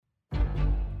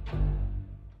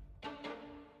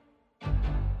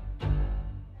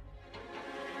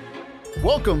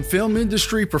Welcome, film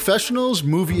industry professionals,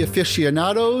 movie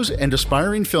aficionados, and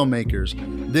aspiring filmmakers.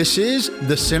 This is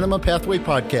the Cinema Pathway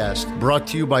Podcast, brought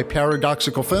to you by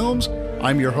Paradoxical Films.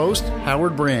 I'm your host,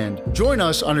 Howard Brand. Join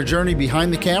us on a journey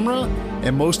behind the camera,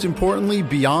 and most importantly,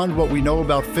 beyond what we know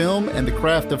about film and the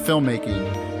craft of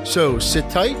filmmaking. So sit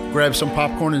tight, grab some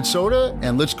popcorn and soda,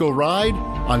 and let's go ride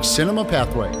on Cinema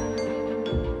Pathway.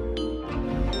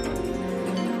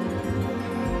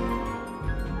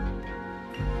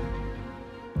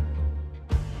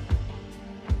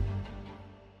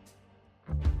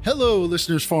 Hello,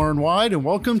 listeners far and wide, and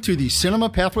welcome to the Cinema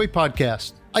Pathway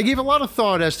Podcast. I gave a lot of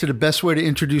thought as to the best way to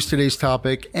introduce today's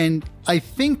topic, and I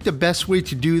think the best way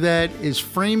to do that is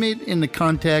frame it in the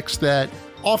context that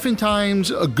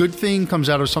oftentimes a good thing comes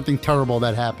out of something terrible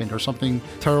that happened or something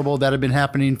terrible that had been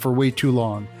happening for way too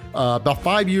long. About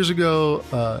 5 years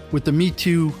ago, with the Me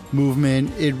Too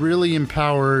movement, it really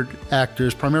empowered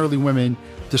actors, primarily women,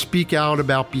 to speak out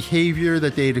about behavior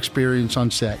that they had experienced on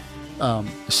set.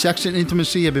 Sex and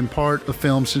intimacy have been part of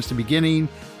film since the beginning,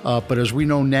 but as we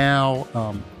know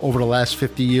now, over the last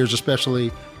 50 years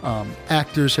especially,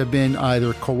 actors have been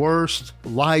either coerced,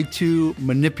 lied to,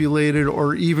 manipulated,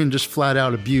 or even just flat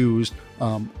out abused,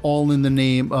 all in the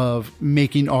name of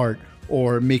making art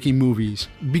or making movies.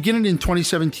 Beginning in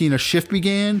 2017, a shift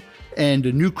began, and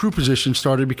a new crew position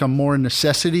started to become more a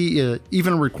necessity,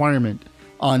 even a requirement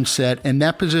on set, and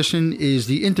that position is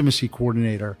the Intimacy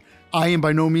Coordinator. I am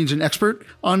by no means an expert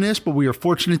on this, but we are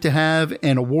fortunate to have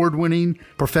an award-winning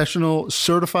professional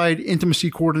certified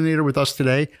intimacy coordinator with us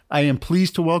today. I am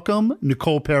pleased to welcome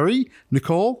Nicole Perry.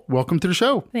 Nicole, welcome to the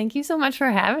show. Thank you so much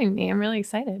for having me. I'm really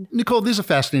excited. Nicole, this is a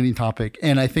fascinating topic,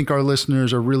 and I think our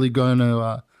listeners are really going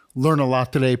to learn a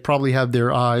lot today, probably have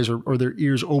their eyes or their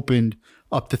ears opened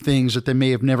up to things that they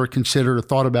may have never considered or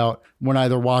thought about when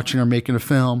either watching or making a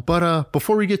film. But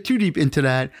before we get too deep into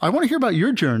that, I want to hear about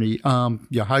your journey,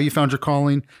 how you found your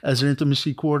calling as an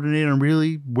intimacy coordinator and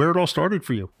really where it all started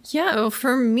for you. Yeah, well,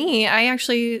 for me, I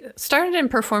actually started in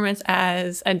performance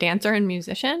as a dancer and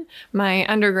musician. My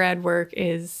undergrad work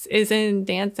is in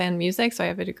dance and music, so I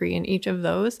have a degree in each of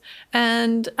those.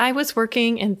 And I was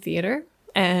working in theater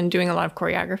and doing a lot of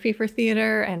choreography for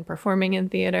theater and performing in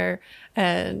theater.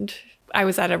 And I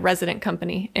was at a resident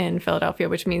company in Philadelphia,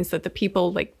 which means that the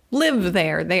people live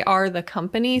there. They are the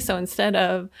company. So instead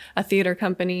of a theater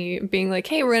company being like,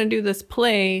 hey, we're going to do this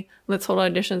play, let's hold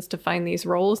auditions to find these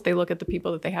roles, they look at the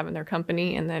people that they have in their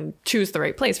company and then choose the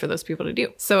right place for those people to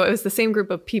do. So it was the same group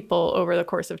of people over the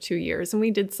course of 2 years. And we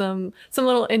did some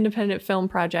little independent film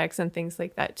projects and things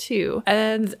like that too.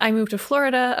 And I moved to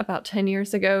Florida about 10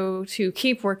 years ago to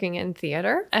keep working in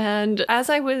theater. And as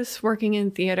I was working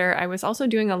in theater, I was also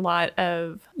doing a lot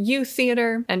of youth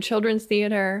theater and children's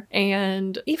theater.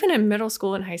 And even in middle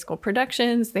school and high school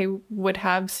productions, they would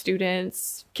have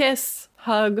students kiss,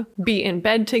 hug, be in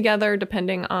bed together,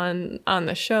 depending on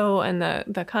the show and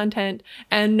the content.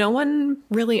 And no one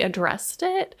really addressed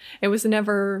it. It was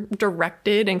never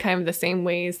directed in kind of the same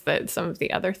ways that some of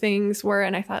the other things were.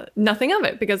 And I thought nothing of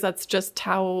it because that's just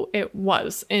how it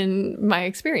was in my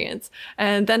experience.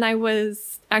 And then I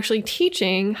was actually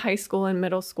teaching high school and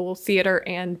middle school theater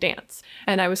and dance.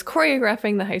 And I was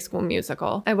choreographing the high school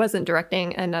musical. I wasn't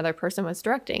directing, another person was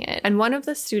directing it. And one of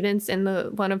the students in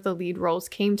one of the lead roles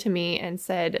came to me and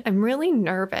said, I'm really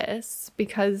nervous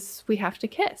because we have to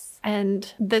kiss.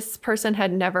 And this person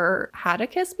had never had a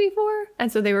kiss before.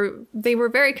 And so they were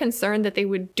very concerned that they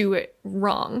would do it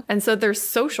wrong. And so there's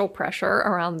social pressure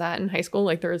around that in high school,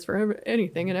 like there is for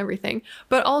anything and everything.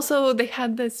 But also they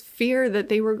had this fear that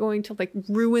they were going to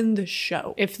ruin the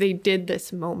show if they did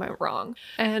this moment wrong.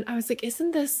 And I was like,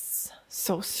 isn't this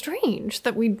so strange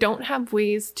that we don't have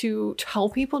ways to tell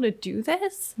people to do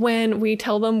this when we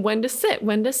tell them when to sit,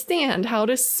 when to stand, how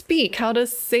to speak, how to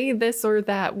say this or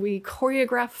that. We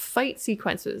choreograph fight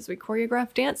sequences, we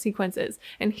choreograph dance sequences.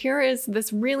 And here is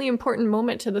this really important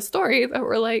moment to the story that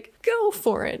we're like, go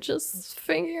for it, just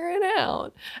figure it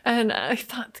out. And I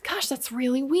thought, gosh, that's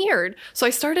really weird. So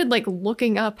I started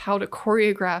looking up how to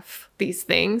choreograph these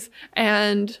things,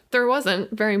 and there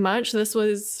wasn't very much. This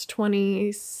was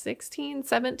 2016,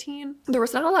 17. There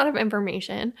was not a lot of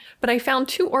information, but I found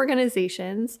two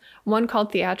organizations, one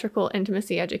called Theatrical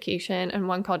Intimacy Education and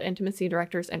one called Intimacy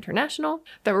Directors International,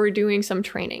 that were doing some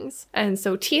trainings. And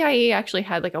so TIE actually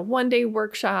had a one-day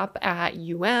workshop at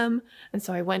UM. And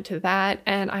so I went to that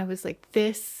and I was like,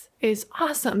 this is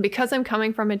awesome because I'm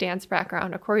coming from a dance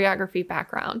background, a choreography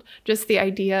background, just the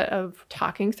idea of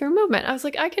talking through movement. I was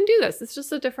like, I can do this. It's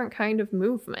just a different kind of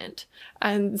movement,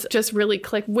 and just really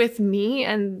clicked with me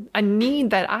and a need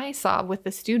that I saw with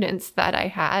the students that I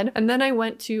had. And then I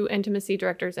went to Intimacy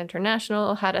Directors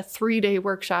International, had a 3-day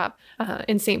workshop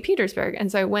in St. Petersburg.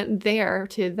 And so I went there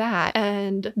to that,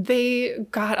 and they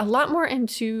got a lot more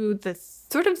into the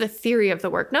sort of the theory of the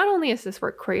work. Not only is this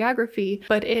work choreography,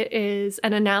 but it is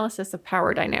an analysis of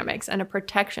power dynamics and a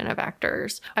protection of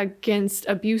actors against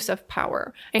abuse of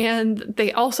power. And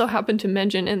they also happen to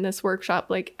mention in this workshop,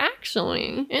 like,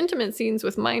 actually, intimate scenes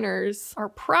with minors are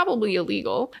probably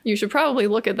illegal. You should probably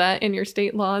look at that in your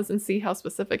state laws and see how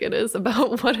specific it is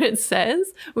about what it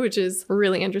says, which is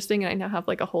really interesting. And I now have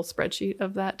like a whole spreadsheet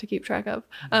of that to keep track of.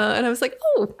 And I was like,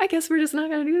 oh, I guess we're just not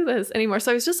going to do this anymore.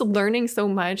 So I was just learning so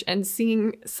much and seeing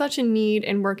such a need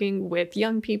in working with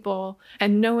young people,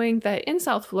 and knowing that in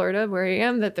South Florida, where I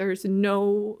am, that there was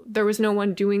no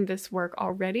one doing this work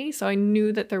already. So I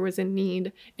knew that there was a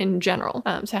need in general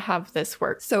to have this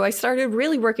work. So I started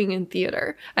really working in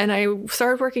theater, and I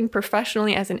started working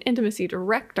professionally as an intimacy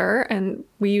director. And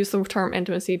we use the term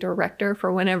intimacy director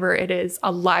for whenever it is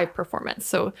a live performance.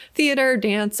 So theater,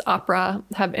 dance, opera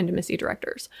have intimacy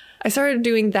directors. I started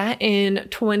doing that in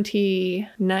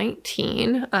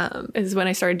 2019 is when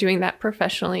I started doing that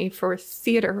professionally for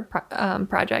theater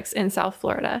projects in South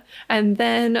Florida. And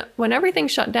then when everything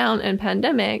shut down in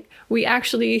pandemic, we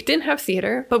actually didn't have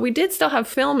theater, but we did still have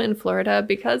film in Florida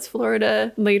because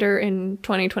Florida later in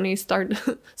 2020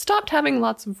 stopped having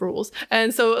lots of rules.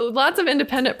 And so lots of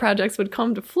independent projects would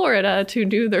come to Florida to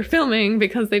do their filming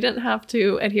because they didn't have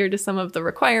to adhere to some of the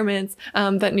requirements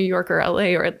that New York or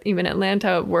LA or even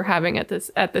Atlanta were having at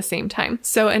the same time.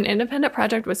 So an independent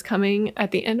project was coming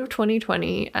at the end of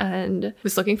 2020 and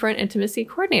was looking for an intimacy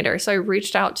coordinator. So I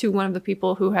reached out to one of the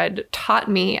people who had taught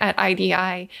me at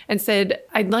IDI and said,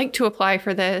 I'd like to apply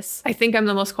for this. I think I'm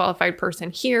the most qualified person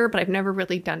here, but I've never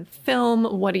really done film.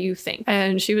 What do you think?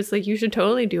 And she was like, you should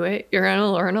totally do it. You're going to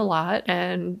learn a lot.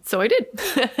 And so I did.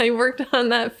 I worked on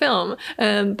that film.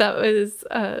 And that was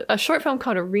a short film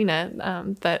called Arena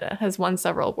that has won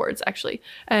several awards, actually.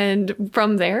 And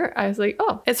from there, I was like,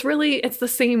 oh, it's the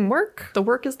same work. The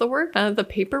work is the work. The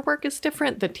paperwork is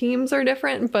different. The teams are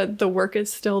different, but the work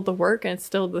is still the work, and it's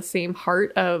still the same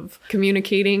heart of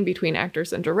communicating between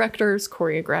actors and directors,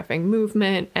 choreographing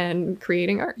movement, and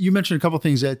creating art. You mentioned a couple of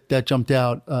things that jumped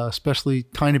out, especially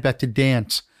tying it back to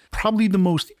dance. Probably the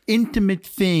most intimate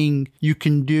thing you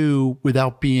can do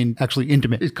without being actually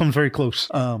intimate. It comes very close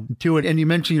to it. And you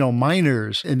mentioned,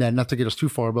 minors in that, not to get us too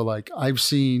far, but like I've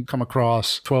come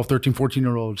across 12, 13,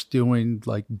 14-year-olds doing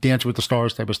like Dance with the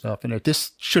Stars type of stuff. And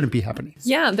this shouldn't be happening.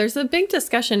 Yeah, there's a big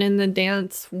discussion in the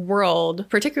dance world,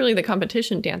 particularly the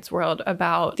competition dance world,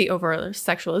 about the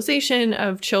over-sexualization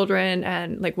of children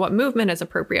and like what movement is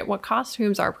appropriate, what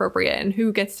costumes are appropriate, and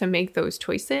who gets to make those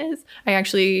choices. I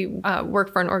actually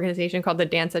work for an organization called the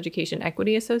Dance Education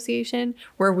Equity Association,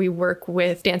 where we work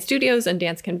with dance studios and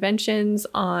dance conventions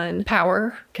on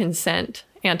power, consent,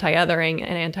 anti-othering,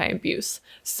 and anti-abuse,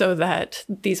 so that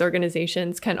these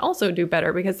organizations can also do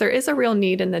better, because there is a real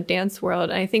need in the dance world.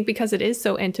 And I think because it is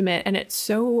so intimate and it's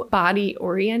so body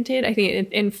oriented, I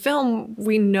think in film,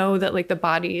 we know that like the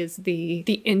body is the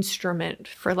instrument,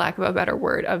 for lack of a better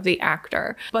word, of the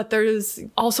actor. But there's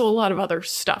also a lot of other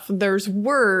stuff. There's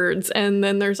words, and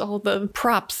then there's all the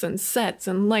props and sets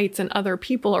and lights and other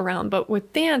people around. But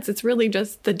with dance, it's really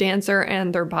just the dancer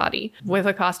and their body, with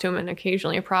a costume and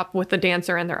occasionally a prop with the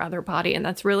dancer and their other body. And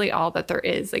that's really all that there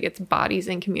is. Like, it's bodies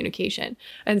and communication.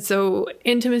 And so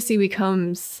intimacy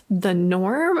becomes the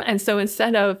norm. And so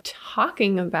instead of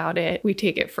talking about it, we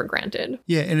take it for granted.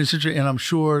 Yeah. And it's interesting. And I'm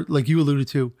sure, like you alluded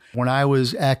to, when I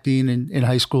was acting in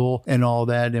high school and all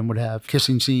that, and would have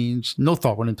kissing scenes, no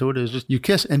thought went into it. It was just you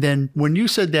kiss. And then when you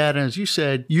said that, and as you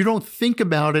said, you don't think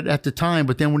about it at the time,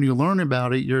 but then when you learn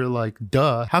about it, you're like,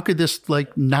 duh, how could this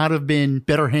like not have been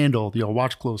better handled?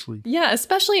 Watch closely. Yeah,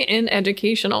 especially in educational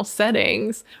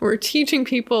settings. We're teaching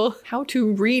people how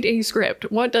to read a script.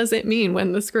 What does it mean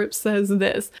when the script says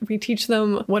this? We teach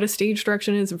them what a stage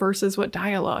direction is versus what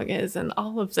dialogue is, and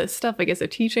all of this stuff. Like, it's a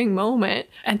teaching moment.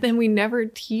 And then we never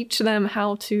teach them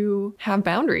how to have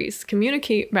boundaries,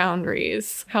 communicate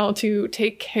boundaries, how to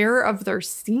take care of their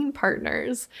scene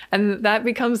partners. And that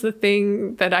becomes the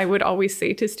thing that I would always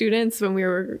say to students when we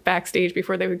were backstage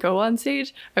before they would go on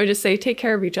stage. I would just say, take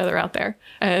care of each other out there.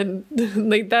 And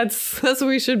like, that's what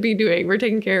we should be doing. We're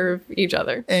taking care of each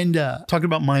other. And talking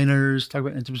about minors, talking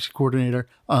about intimacy coordinator,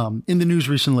 in the news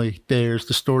recently, there's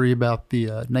the story about the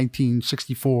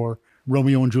 1964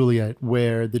 Romeo and Juliet,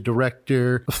 where the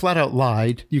director flat out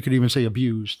lied, you could even say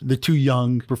abused, the two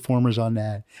young performers on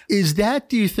that. Is that,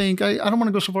 do you think, I don't want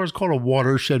to go so far as call it a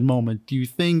watershed moment. Do you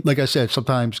think, like I said,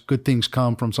 sometimes good things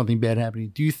come from something bad happening.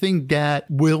 Do you think that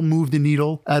will move the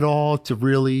needle at all to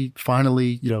really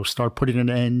finally, start putting an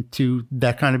end to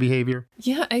that kind of behavior?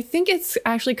 Yeah, I think it's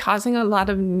actually causing a lot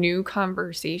of new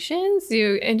conversations.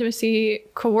 The intimacy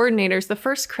coordinators, the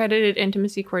first credited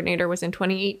intimacy coordinator was in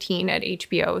 2018 at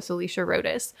HBO, with Alicia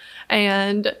Rodas.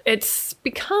 And it's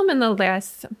become in the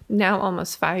last now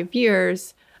almost 5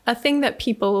 years a thing that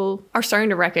people are starting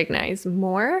to recognize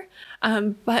more.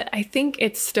 But I think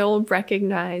it's still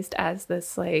recognized as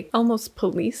this like almost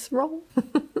police role,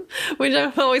 which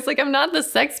I'm always like, I'm not the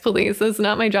sex police. That's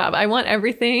not my job. I want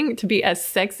everything to be as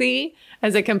sexy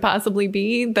as it can possibly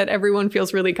be that everyone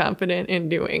feels really confident in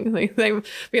doing.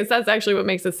 Because that's actually what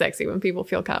makes it sexy, when people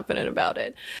feel confident about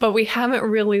it. But we haven't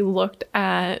really looked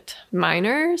at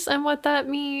minors and what that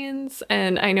means.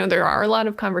 And I know there are a lot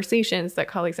of conversations that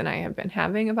colleagues and I have been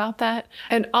having about that.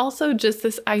 And also just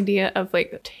this idea of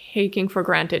like taking for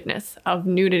grantedness of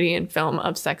nudity in film,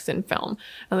 of sex in film.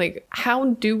 And like, how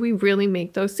do we really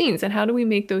make those scenes? And how do we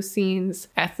make those scenes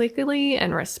ethically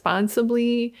and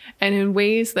responsibly and in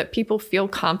ways that people feel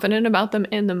confident about them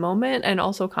in the moment and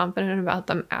also confident about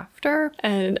them after?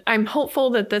 And I'm hopeful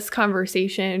that this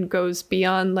conversation goes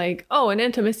beyond like, oh, an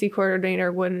intimacy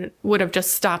coordinator would have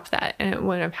just stopped that and it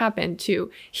wouldn't have happened, to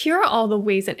here are all the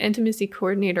ways an intimacy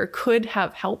coordinator could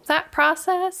have helped that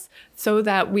process so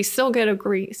that we still get a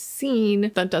great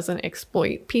scene that doesn't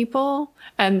exploit people,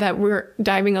 and that we're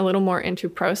diving a little more into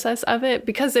process of it.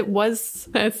 Because it was,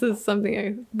 this is something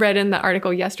I read in the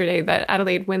article yesterday that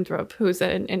Adelaide Winthrop, who's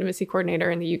an intimacy coordinator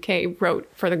in the UK, wrote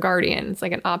for The Guardian. It's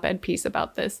like an op-ed piece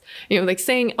about this, like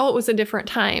saying, oh, it was a different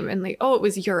time, and like, oh, it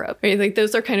was Europe, right? Like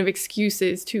those are kind of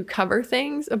excuses to cover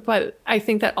things. But I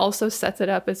think that also sets it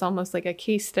up as almost like a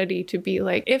case study to be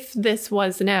like, if this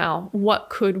was now, what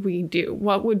could we do?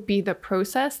 What would be the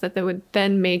process that they would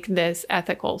then make this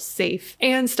ethical, safe,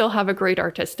 and still have a great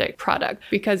artistic product?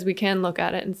 Because we can look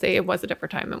at it and say it was a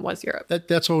different time, it was Europe.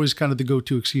 That's always kind of the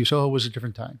go-to excuse. Oh, it was a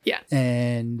different time. Yeah.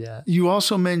 And you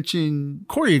also mentioned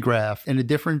choreograph and the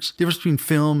difference between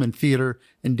film and theater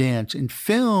and dance. In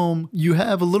film, you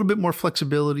have a little bit more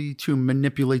flexibility to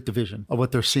manipulate the vision of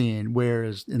what they're seeing,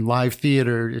 whereas in live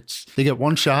theater, they get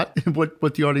one shot,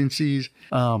 what the audience sees,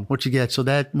 what you get. So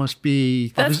that must be...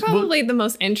 That's probably the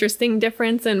most interesting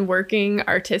difference in working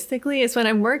artistically, is when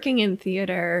I'm working in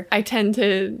theater, I tend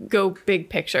to go big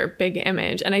picture, big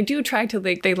image. And I do try to,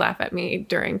 they laugh at me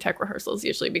during tech rehearsals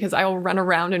usually, because I will run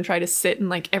around and try to sit in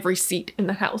like every seat in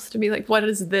the house to be like, what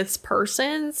does this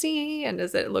person see? And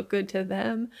does it look good to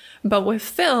them? But with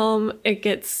film, it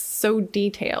gets so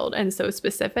detailed and so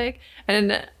specific,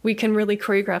 and we can really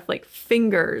choreograph like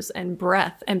fingers and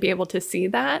breath and be able to see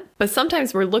that. But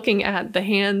sometimes we're looking at the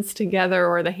hands together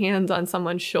or the hands on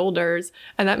someone's shoulders,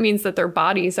 and that means that their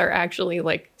bodies are actually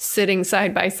like sitting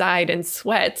side by side in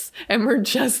sweats, and we're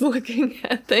just looking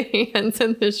at the hands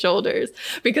and the shoulders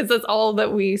because that's all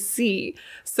that we see.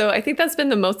 So I think that's been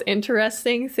the most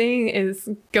interesting thing, is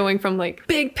going from like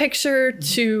big picture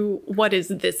to what is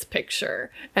this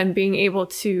picture, and being able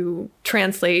to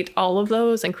translate all of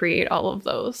those and create all of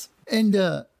those. And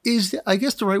I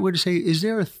guess the right way to say, is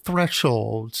there a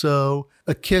threshold? So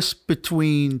a kiss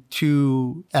between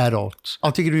two adults.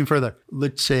 I'll take it even further.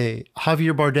 Let's say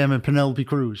Javier Bardem and Penelope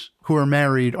Cruz, who are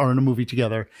married, are in a movie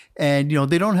together. And,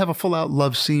 they don't have a full out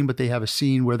love scene, but they have a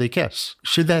scene where they kiss.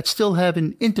 Should that still have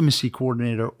an intimacy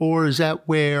coordinator? Or is that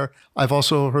where I've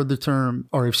also heard the term,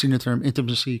 or I've seen the term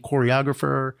intimacy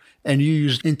choreographer, and you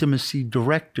use intimacy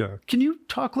director. Can you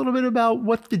talk a little bit about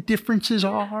what the differences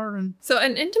are? So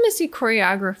an intimacy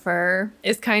choreographer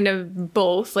is kind of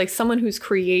both, like someone who's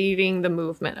creating the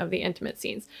movement of the intimate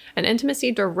scenes. An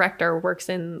intimacy director works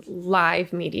in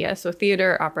live media, so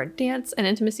theater, opera, dance. An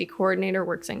intimacy coordinator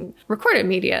works in recorded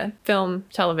media, film,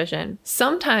 television.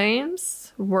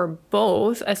 Sometimes we're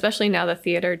both, especially now the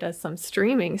theater does some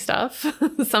streaming stuff.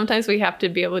 Sometimes we have to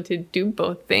be able to do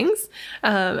both things.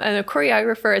 And a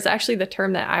choreographer is actually the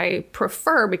term that I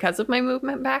prefer because of my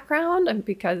movement background and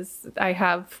because I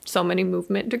have so many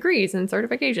movement degrees and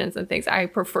certifications and things. I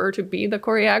prefer to be the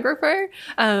choreographer,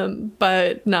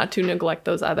 but not to neglect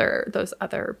those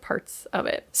other parts of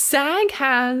it. SAG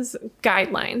has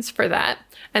guidelines for that.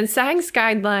 And SAG's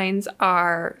guidelines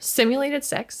are simulated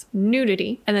sex,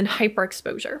 nudity, and then hyperexposure.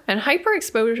 hyperexposure. And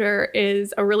hyperexposure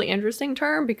is a really interesting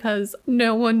term because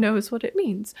no one knows what it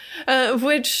means,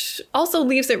 which also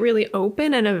leaves it really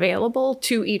open and available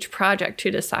to each project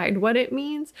to decide what it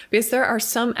means. Because there are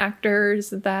some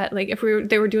actors that, like, if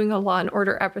they were doing a Law and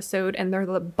Order episode and they're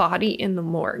the body in the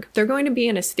morgue, they're going to be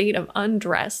in a state of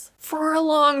undress for a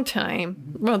long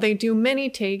time. Well, they do many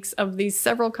takes of these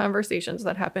several conversations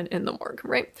that happen in the morgue,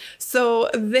 right? So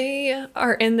they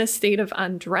are in this state of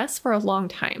undress for a long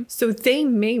time. So they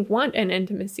may want an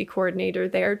intimacy coordinator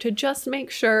there to just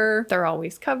make sure they're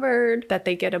always covered, that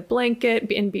they get a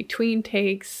blanket in between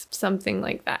takes, something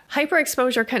like that.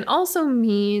 Hyperexposure can also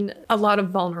mean a lot of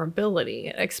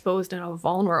vulnerability, exposed in a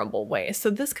vulnerable way. So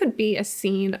this could be a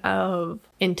scene of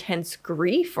intense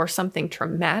grief or something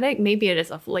traumatic. Maybe it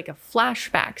is like a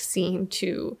flashback scene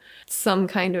to some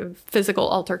kind of physical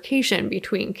altercation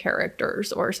between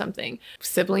characters or something.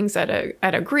 Siblings at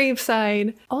a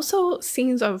graveside. Also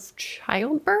scenes of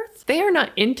childbirth. They are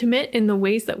not intimate in the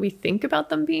ways that we think about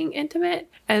them being intimate,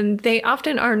 and they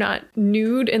often are not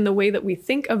nude in the way that we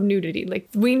think of nudity. Like,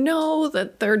 we know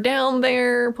that they're down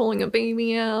there pulling a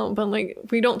baby out, but like,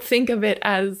 we don't think of it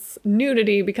as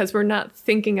nudity because we're not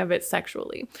thinking of it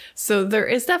sexually. So there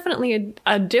is definitely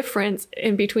a difference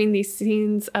in between these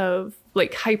scenes of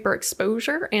like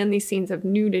hyperexposure and these scenes of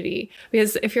nudity.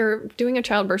 Because if you're doing a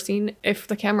childbirth scene, if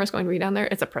the camera is going to be down there,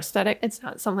 it's a prosthetic. It's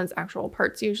not someone's actual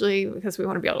parts usually, because we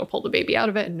want to be able to pull the baby out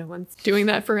of it, and no one's doing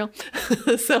that for real.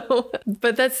 So,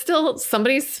 but that's still,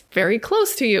 somebody's very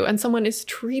close to you and someone is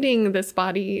treating this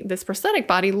body, this prosthetic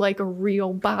body, like a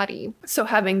real body. So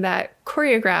having that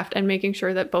choreographed and making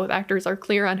sure that both actors are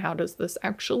clear on how does this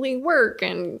actually work,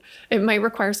 and it might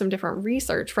require some different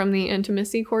research from the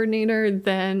intimacy coordinator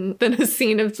than a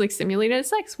scene of like simulated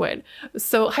sex would.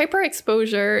 So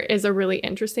hyperexposure is a really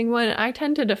interesting one. I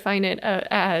tend to define it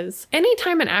as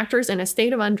anytime an actor is in a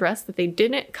state of undress that they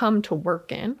didn't come to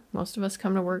work in. Most of us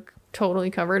come to work totally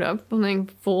covered up, like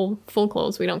full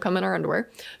clothes. We don't come in our underwear.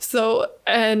 So,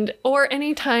 or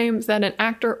any times that an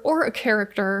actor or a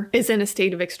character is in a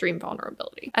state of extreme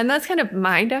vulnerability. And that's kind of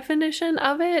my definition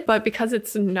of it. But because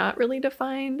it's not really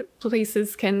defined,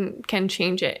 places can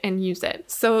change it and use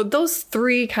it. So those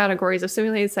three categories of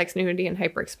simulated sex, nudity, and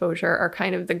hyperexposure are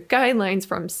kind of the guidelines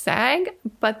from SAG.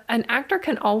 But an actor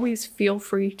can always feel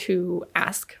free to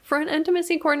ask for an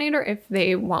intimacy coordinator if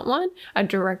they want one. A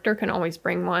director can always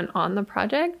bring one on the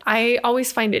project. I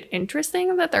always find it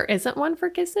interesting that there isn't one for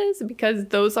kisses, because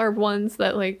those are ones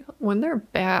that, like, when they're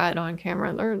bad on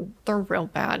camera, they're real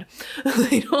bad.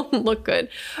 They don't look good.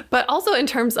 But also in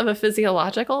terms of a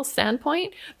physiological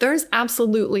standpoint, there's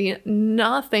absolutely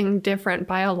nothing different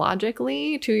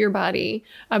biologically to your body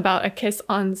about a kiss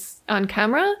on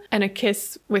camera and a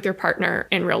kiss with your partner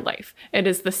in real life. It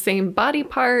is the same body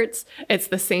parts, it's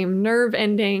the same nerve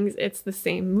endings, it's the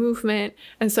same movement.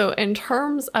 And so in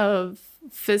terms of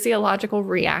physiological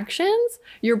reactions,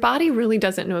 your body really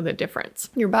doesn't know the difference.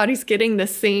 Your body's getting the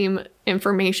same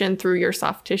information through your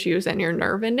soft tissues and your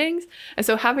nerve endings. And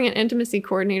so having an intimacy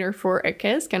coordinator for a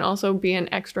kiss can also be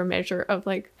an extra measure of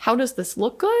like, how does this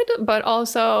look good? But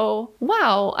also,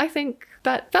 wow, I think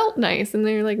that felt nice. And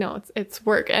then you're like, no, it's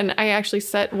work. And I actually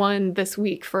set one this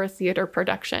week for a theater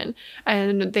production,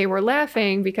 and they were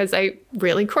laughing because I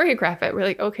really choreograph it. We're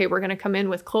like, okay, we're going to come in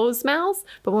with closed mouths,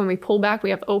 but when we pull back, we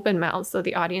have open mouths. So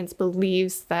the audience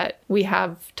believes that we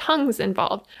have tongues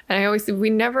involved. And I always say,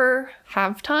 we never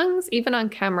have tongues, even on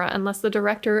camera, unless the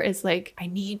director is like, I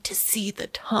need to see the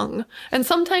tongue. And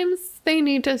sometimes they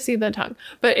need to see the tongue.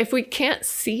 But if we can't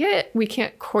see it, we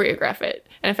can't choreograph it.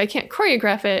 And if I can't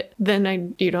choreograph it,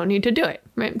 then you don't need to do it,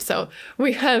 right? So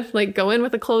we have like go in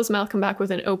with a closed mouth, come back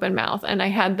with an open mouth. And I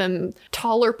had them,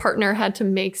 taller partner had to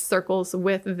make circles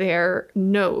with their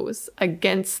nose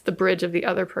against the bridge of the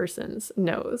other person's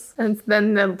nose. And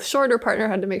then the shorter partner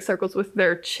had to make circles with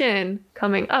their chin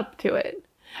coming up to it.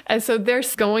 And so they're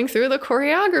going through the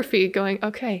choreography going,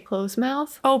 okay, closed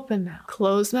mouth, open mouth,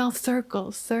 closed mouth,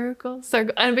 circle, circle,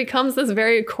 circle. And it becomes this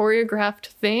very choreographed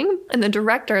thing. And the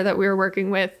director that we were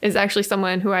working with is actually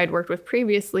someone who I had worked with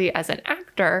previously as an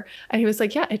actor. And he was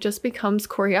like, yeah, it just becomes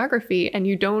choreography and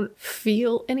you don't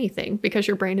feel anything because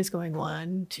your brain is going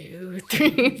 1, 2,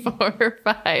 3, 4,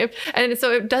 5. And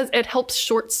so it helps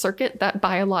short circuit that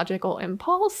biological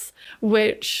impulse,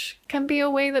 which can be a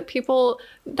way that people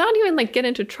not even like get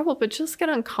into trouble, but just get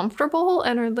uncomfortable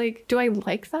and are like, do I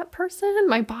like that person?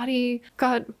 My body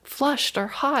got flushed or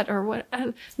hot or what?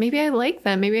 And maybe I like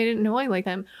them. Maybe I didn't know I like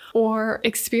them. Or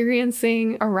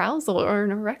experiencing arousal or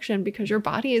an erection because your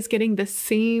body is getting the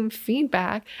same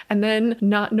feedback and then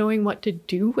not knowing what to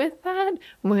do with that.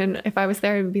 When if I was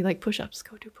there, I would be like, push-ups,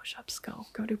 go do push-ups,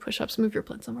 go do push-ups, move your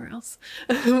blood somewhere else.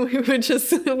 we would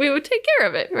take care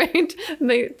of it, right?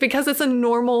 Because it's a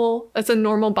normal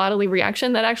bodily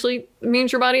reaction that actually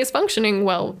means your body is functioning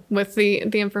well with the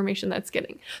information that's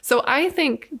getting. So I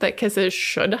think that kisses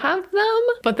should have them,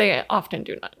 but they often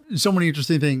do not. So many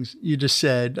interesting things you just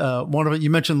said. One of it, you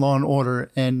mentioned Law and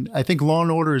Order, and I think Law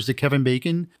and Order is the Kevin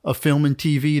Bacon of film and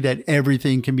TV, that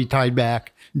everything can be tied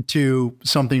back to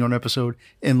something on episode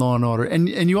in Law and Order.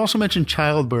 And you also mentioned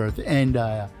childbirth, and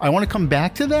I want to come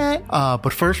back to that.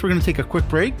 But first, we're going to take a quick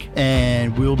break,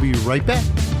 and we'll be right back.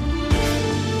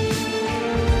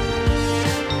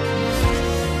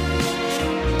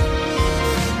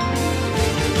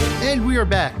 And we are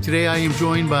back. Today I am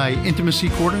joined by Intimacy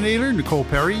Coordinator Nicole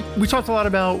Perry. We talked a lot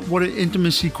about what an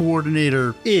Intimacy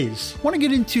Coordinator is. I want to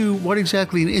get into what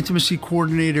exactly an Intimacy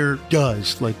Coordinator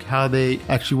does, like how they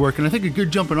actually work. And I think a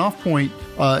good jumping off point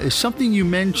is something you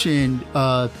mentioned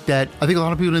that I think a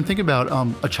lot of people didn't think about,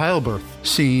 a childbirth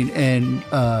scene. And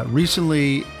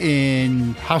recently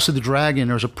in House of the Dragon,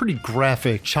 there was a pretty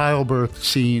graphic childbirth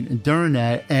scene during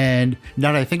that. And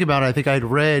now that I think about it, I think I'd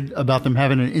read about them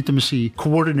having an intimacy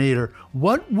coordinator.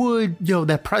 What would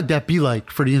that be like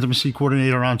for the intimacy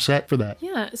coordinator on set for that?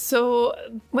 Yeah, so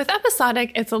with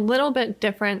episodic, it's a little bit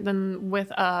different than with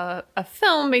a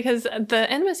film, because the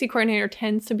intimacy coordinator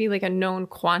tends to be like a known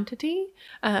quantity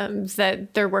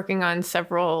that they're working on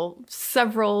several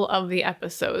of the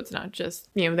episodes, not just,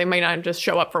 they might not just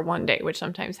show up for one day, which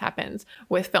sometimes happens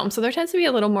with film. So there tends to be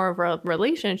a little more of a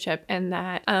relationship in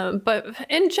that. But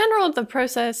in general, the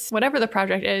process, whatever the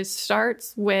project is,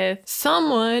 starts with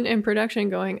someone in production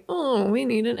going, oh, we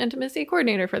need an intimacy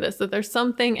coordinator for this. That there's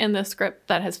something in the script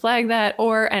that has flagged that,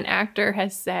 or an actor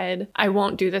has said, I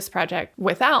won't do this project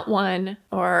without one,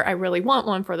 or I really want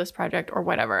one for this project, or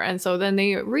whatever. And so then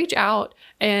they reach out,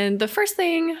 and the first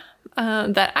thing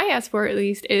that I ask for, at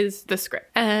least, is the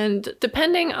script. And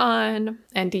depending on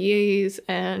NDAs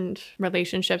and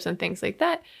relationships and things like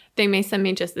that, they may send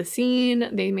me just the scene.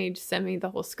 They may send me the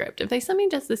whole script. If they send me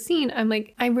just the scene, I'm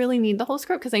like, I really need the whole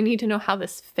script because I need to know how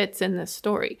this fits in this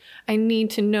story. I need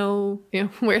to know,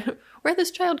 where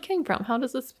this child came from. How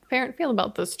does this parent feel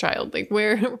about this child? Like,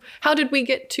 how did we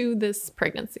get to this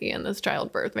pregnancy and this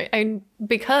childbirth?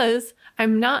 Because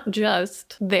I'm not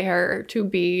just there to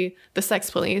be the sex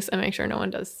police and make sure no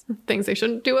one does things they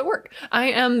shouldn't do at work.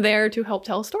 I am there to help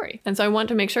tell a story. And so I want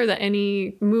to make sure that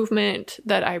any movement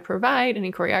that I provide,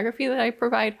 any choreography that I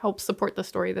provide, helps support the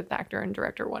story that the actor and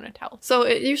director want to tell. So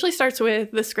it usually starts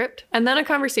with the script and then a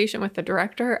conversation with the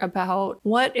director about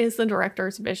what is the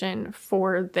director's vision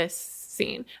for this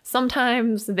scene.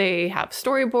 Sometimes they have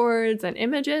storyboards and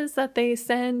images that they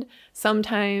send.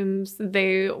 Sometimes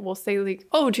they will say like,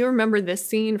 oh, do you remember this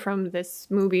scene from this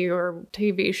movie or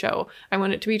TV show? I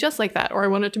want it to be just like that, or I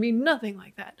want it to be nothing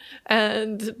like that.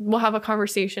 And we'll have a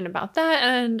conversation about that.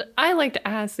 And I like to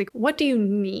ask, like, what do you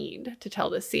need to tell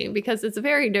this scene? Because it's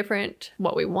very different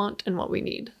what we want and what we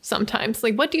need sometimes.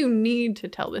 Like, what do you need to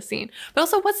tell this scene? But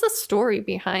also, what's the story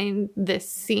behind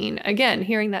this scene? Again,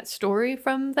 hearing that story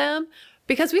from them.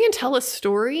 Because we can tell a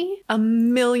story a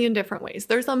million different ways.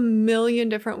 There's a million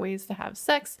different ways to have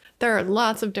sex. There are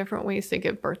lots of different ways to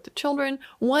give birth to children.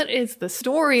 What is the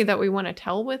story that we want to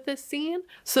tell with this scene?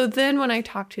 So then when I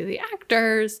talk to the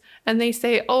actors and they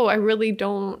say, oh, I really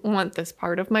don't want this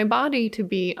part of my body to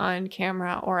be on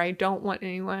camera, or I don't want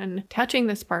anyone touching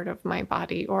this part of my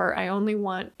body, or I only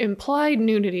want implied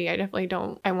nudity. I definitely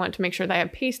don't. I want to make sure that I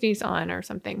have pasties on or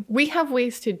something. We have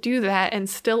ways to do that and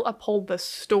still uphold the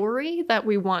story that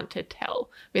we want to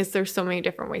tell, because there's so many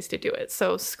different ways to do it.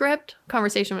 So script,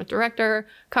 conversation with director,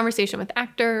 conversation with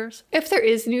actors. If there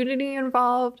is nudity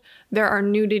involved, there are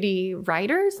nudity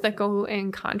writers that go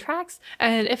in contracts.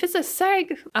 And if it's a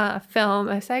SAG film,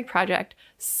 a SAG project,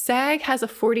 SAG has a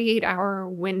 48-hour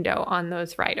window on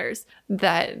those writers,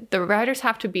 that the writers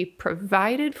have to be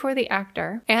provided for the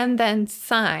actor and then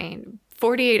signed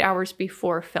 48 hours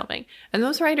before filming. And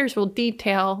those writers will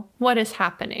detail what is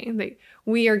happening.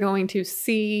 We are going to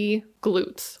see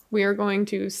glutes. We are going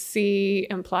to see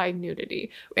implied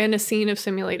nudity in a scene of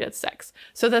simulated sex,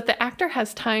 so that the actor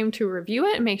has time to review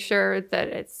it and make sure that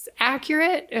it's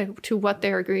accurate to what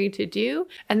they're agreed to do.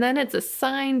 And then it's a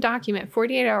signed document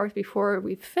 48 hours before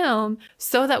we film,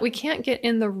 so that we can't get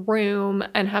in the room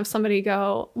and have somebody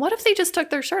go, what if they just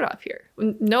took their shirt off here?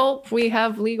 Nope, we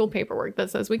have legal paperwork that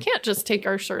says we can't just take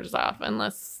our shirts off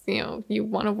unless, you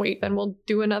want to wait, then we'll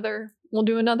do another we'll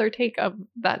do another take of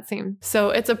that scene. So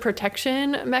it's a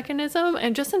protection mechanism,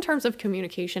 and just in terms of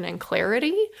communication and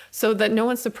clarity, so that no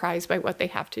one's surprised by what they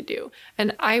have to do.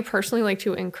 And I personally like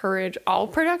to encourage all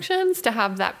productions to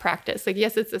have that practice. Like,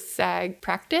 yes, it's a SAG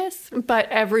practice, but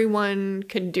everyone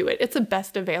could do it. It's a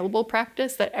best available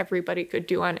practice that everybody could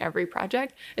do on every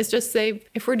project. It's just say,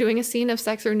 if we're doing a scene of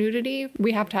sex or nudity,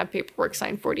 we have to have paperwork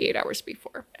signed 48 hours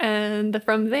before. And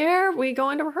from there, we go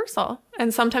into rehearsal.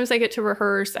 And sometimes I get to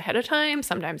rehearse ahead of time.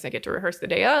 Sometimes I get to rehearse the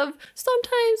day of.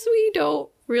 Sometimes we don't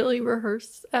really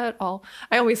rehearse at all.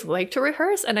 I always like to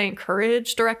rehearse, and I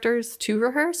encourage directors to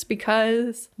rehearse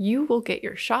because you will get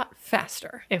your shot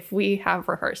faster if we have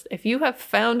rehearsed. If you have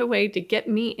found a way to get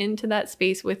me into that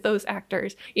space with those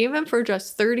actors, even for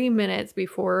just 30 minutes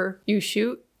before you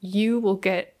shoot, you will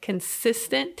get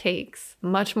consistent takes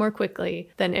much more quickly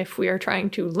than if we are trying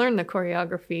to learn the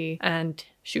choreography and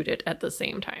shoot it at the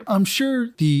same time. I'm sure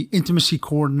the intimacy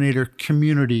coordinator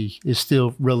community is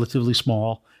still relatively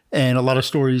small, and a lot of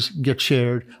stories get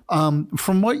shared.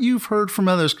 From what you've heard from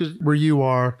others, because where you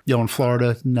are, in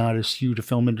Florida, not as huge a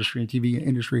film industry and TV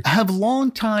industry, have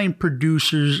longtime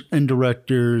producers and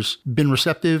directors been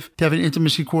receptive to having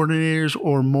intimacy coordinators,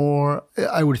 or more?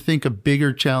 I would think a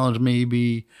bigger challenge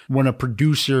maybe when a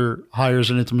producer hires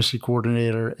an intimacy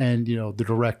coordinator and, the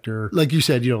director, like you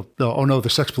said, oh no, the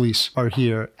sex police are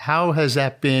here. How has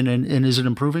that been, and is it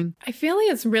improving? I feel like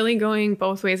it's really going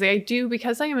both ways. I do,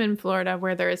 because I am in Florida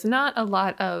where there is not a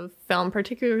lot of film,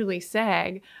 particularly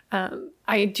SAG.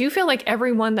 I do feel like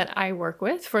everyone that I work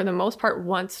with, for the most part,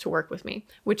 wants to work with me,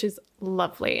 which is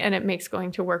lovely. And it makes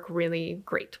going to work really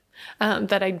great.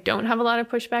 That I don't have a lot of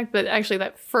pushback, but actually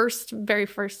that very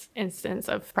first instance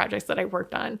of projects that I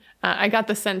worked on, I got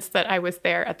the sense that I was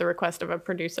there at the request of a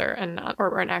producer and not,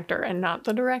 or an actor and not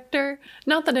the director.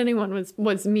 Not that anyone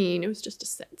was mean. It was just a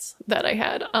sense that I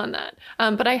had on that.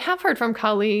 But I have heard from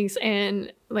colleagues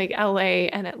in like LA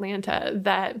and Atlanta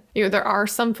that, there are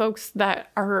some folks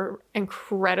that are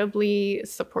incredibly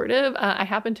supportive. I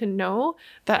happen to know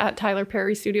that at Tyler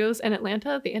Perry Studios in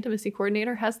Atlanta, the intimacy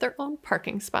coordinator has their own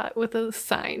parking spot with a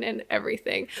sign and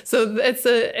everything. So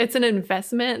it's an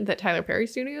investment that Tyler Perry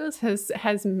Studios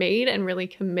has made and really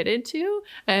committed to.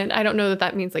 And I don't know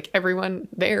that means like everyone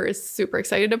there is super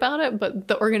excited about it, but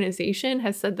the organization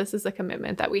has said this is a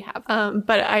commitment that we have.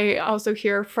 But I also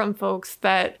hear from folks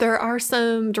that there are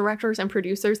some directors and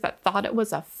producers that thought it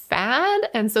was a fad,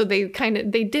 and so they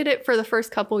did it for the first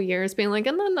couple years, being like,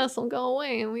 and then this will go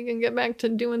away and we can get back to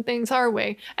doing things our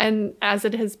way. And as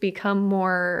it has become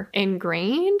more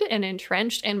ingrained and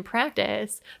entrenched in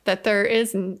practice, that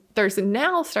there's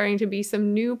now starting to be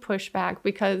some new pushback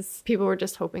because people were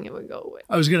just hoping it would go away.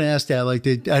 I was going to ask that, like,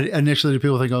 initially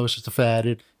people think, oh, it's just a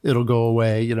fad, it'll go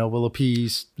away, we'll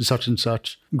appease such and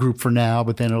such group for now,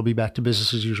 but then it'll be back to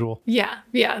business as usual. Yeah.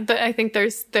 I think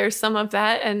there's some of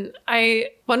that. And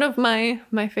one of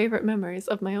my favorite memories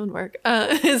of my own work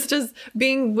is just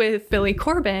being with Billy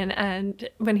Corbin, and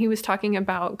when he was talking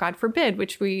about God Forbid,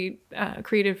 which we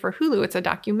created for Hulu. It's a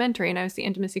documentary, and I was the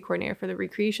intimacy coordinator for the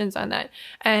recreations on that.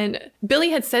 And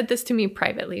Billy had said this to me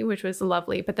privately, which was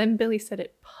lovely, but then Billy said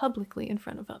it publicly in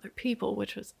front of other people,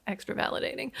 which was extra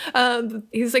validating.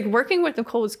 He's like, working with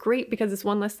Nicole was great because it's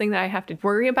one less thing that I have to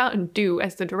worry about and do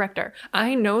as the director.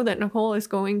 I know that Nicole is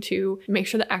going to make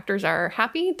sure the actors are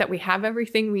happy, that we have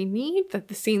everything we need, that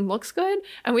the scene looks good,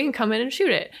 and we can come in and shoot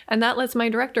it. And that lets my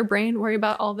director brain worry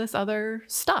about all this other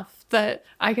stuff, that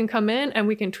I can come in and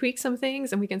we can tweak some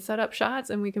things and we can set up shots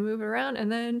and we can move it around,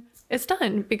 and then it's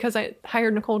done because I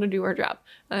hired Nicole to do her job.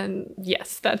 And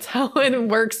yes, that's how it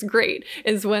works great,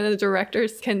 is when the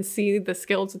directors can see the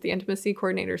skills that the intimacy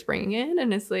coordinator's bringing in,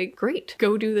 and it's like, great,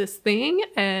 go do this thing,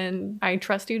 and I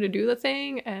trust you to do the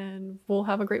thing, and we'll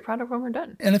have a great product when we're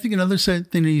done. And I think another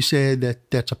thing that you said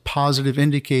that's a positive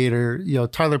indicator,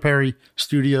 Tyler Perry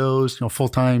Studios,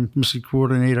 full-time intimacy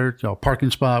coordinator,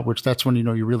 parking spot, which that's when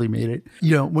you really made it.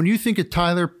 When you think of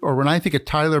Tyler, or when I think of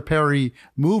Tyler Perry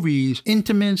movies,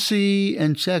 intimacy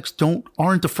and sex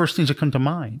aren't the first things that come to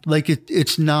mind. Like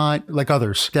it's not like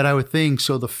others that I would think.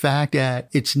 So the fact that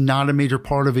it's not a major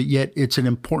part of it, yet it's an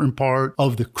important part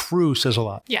of the crew, says a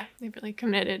lot. Yeah, they've really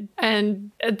committed.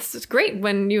 And it's great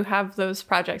when you have those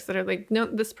projects that are like, no,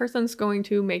 this person's going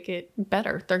to make it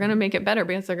better. They're going to make it better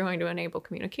because they're going to enable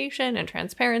communication and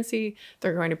transparency.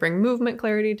 They're going to bring movement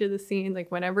clarity to the scene.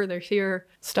 Like whenever they're here,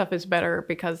 stuff is better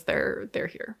because they're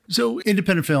here. So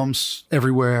independent films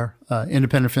everywhere.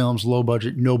 independent films, low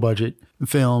budget, no budget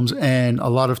films. And a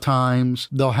lot of times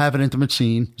they'll have an intimate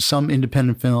scene. Some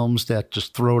independent films that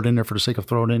just throw it in there for the sake of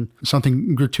throwing it in,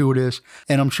 something gratuitous.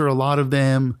 And I'm sure a lot of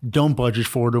them don't budget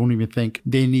for it, don't even think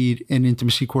they need an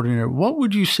intimacy coordinator. What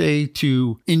would you say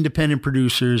to independent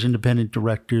producers, independent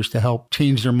directors to help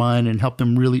change their mind and help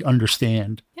them really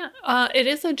understand? Yeah, it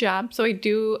is a job. So I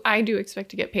do expect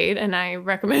to get paid. And I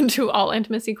recommend to all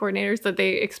intimacy coordinators that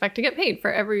they expect to get paid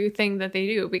for everything that they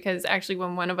do. Because actually,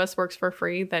 when one of us works for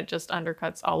free, that just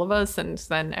undercuts all of us. And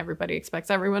then everybody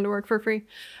expects everyone to work for free.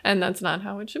 And that's not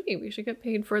how it should be. We should get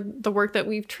paid for the work that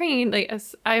we've trained.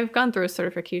 I've gone through a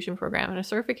certification program, and a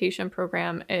certification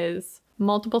program is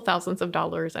multiple thousands of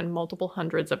dollars and multiple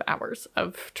hundreds of hours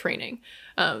of training.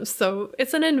 So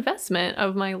it's an investment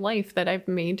of my life that I've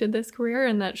made to this career,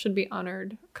 and that should be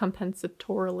honored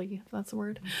compensatorily, if that's a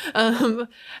word. And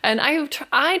I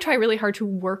try really hard to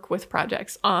work with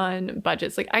projects on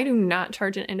budgets. Like, I do not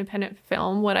charge an independent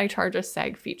film what I charge a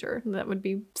SAG feature. That would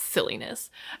be silliness.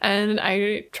 And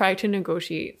I try to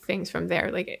negotiate things from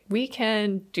there. Like, we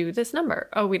can do this number.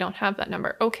 Oh, we don't have that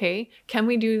number. Okay, can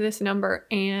we do this number?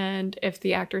 And if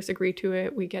the actors agree to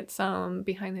it, we get some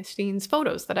behind the scenes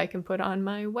photos that I can put on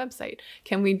my website.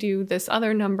 Can we do this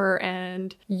other number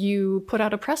and you put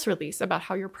out a press release about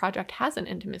how your project has an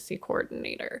intimacy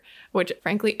coordinator, which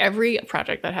frankly every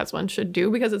project that has one should do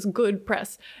because it's good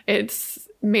press. It's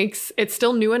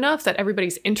still new enough that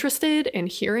everybody's interested in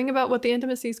hearing about what the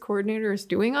intimacy coordinator is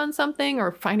doing on something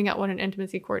or finding out what an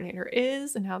intimacy coordinator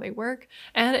is and how they work.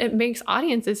 And it makes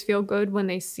audiences feel good when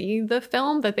they see the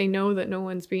film, that they know that no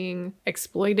one's being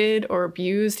exploited or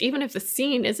abused. Even if the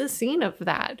scene is a scene of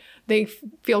that, they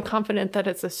feel confident that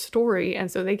it's a story.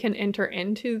 And so they can enter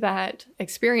into that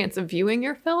experience of viewing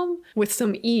your film with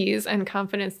some ease and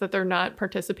confidence that they're not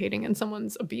participating in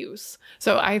someone's abuse.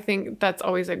 So I think that's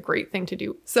always a great thing to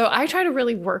do. So I try to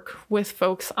really work with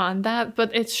folks on that,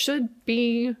 but it should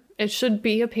be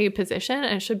a paid position,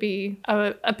 and it should be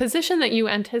a position that you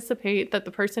anticipate that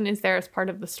the person is there as part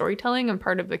of the storytelling and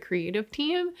part of the creative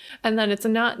team, and that it's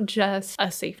not just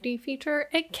a safety feature.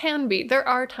 It can be. There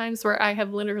are times where I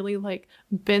have literally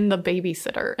been the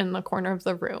babysitter in the corner of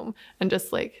the room and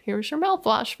just here's your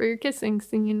mouthwash for your kissing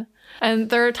scene. And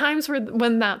there are times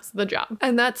when that's the job,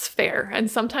 and that's fair. And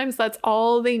sometimes that's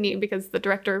all they need because the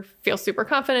director feels super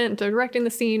confident in directing the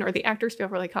scene, or the actors feel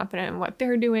really confident in what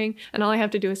they're doing. And all I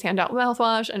have to do is hand out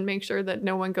mouthwash and make sure that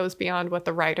no one goes beyond what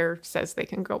the writer says they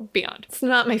can go beyond. It's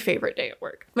not my favorite day at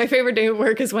work. My favorite day at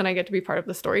work is when I get to be part of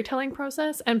the storytelling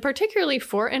process. And particularly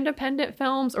for independent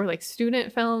films or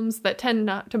student films that tend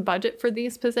not to budget for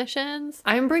these positions,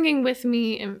 I'm bringing with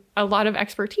me a lot of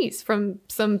expertise from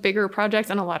some bigger projects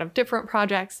and a lot of different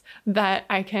projects that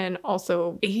I can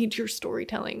also aid your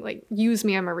storytelling. Use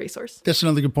me, I'm a resource. That's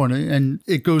another good point. And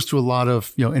it goes to a lot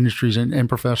of industries and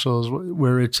professionals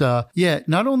where it's,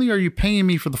 not only are you paying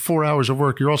me for the 4 hours of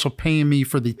work, you're also paying me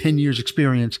for the 10 years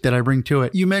experience that I bring to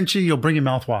it. You mentioned, bringing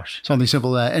mouthwash, something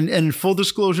simple like that. And full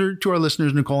disclosure to our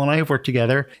listeners, Nicole and I have worked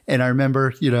together. And I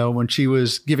remember, when she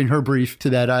was giving her brief to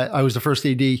that, I was the first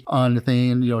AD on the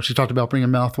thing. And, she talked about bringing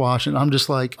mouthwash. And I'm just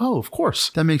like, oh, of course,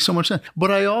 that makes so much sense.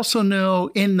 But I also know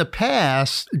in the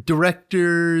past,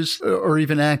 directors or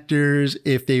even actors,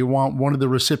 if they want one of the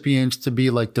recipients to be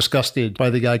disgusted by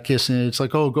the guy kissing, it's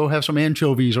oh, go have some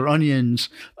anchovies or onions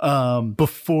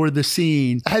before the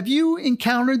scene. Have you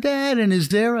encountered that? And is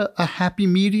there a happy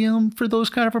medium for those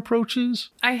kind of approaches?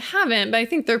 I haven't, but I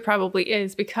think there probably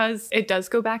is, because it does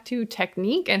go back to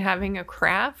technique and having a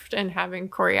craft and having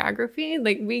choreography.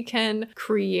 We can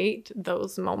create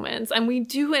those moments, and we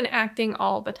do in acting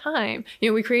all the time.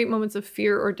 We create moments of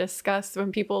fear or disgust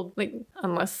when people,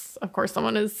 unless of course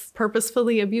someone is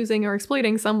purposefully abusing or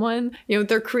exploiting someone,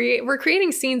 we're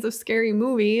creating scenes of scary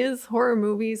movies, horror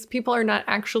movies. People are not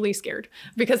actually scared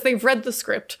because they've read the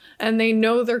script and they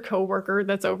know their coworker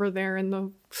that's over there in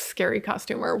the scary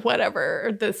costume or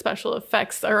whatever. The special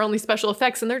effects are only special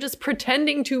effects, and they're just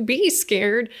pretending to be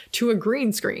scared to a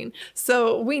green screen.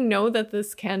 So we know that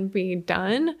this can be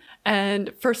done.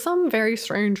 And for some very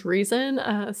strange reason,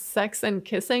 sex and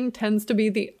kissing tends to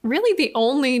be really the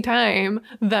only time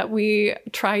that we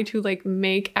try to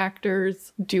make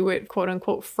actors do it, quote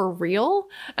unquote, for real.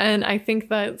 And I think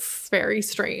that's very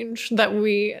strange that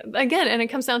and it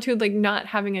comes down to not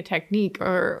having a technique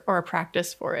or a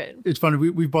practice for it. It's funny.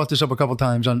 We've brought this up a couple of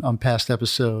times on past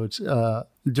episodes.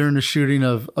 during the shooting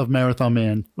of Marathon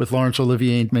Man with Laurence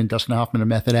Olivier and Dustin Hoffman, a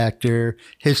method actor.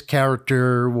 His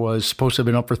character was supposed to have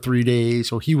been up for 3 days,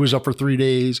 so he was up for 3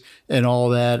 days and all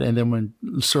that. And then when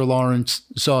Sir Lawrence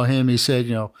saw him, he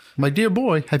said, my dear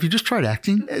boy, have you just tried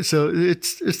acting? So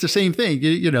it's the same thing.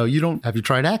 You don't have you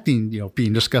tried acting,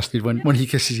 being disgusted when he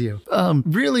kisses you.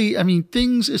 Really, I mean,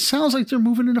 it sounds like they're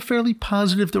moving in a fairly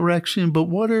positive direction, but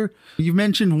you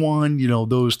mentioned one,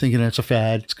 those thinking that's a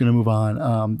fad, it's going to move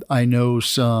on. I know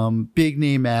some big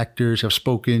name actors have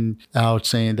spoken out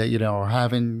saying that,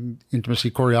 having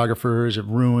intimacy choreographers, it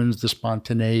ruins the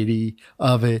spontaneity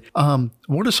of it.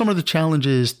 What are some of the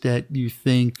challenges that you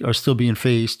think are still being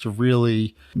faced to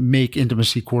really make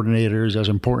intimacy coordinators as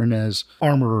important as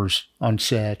armorers on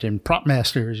set and prop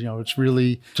masters? It's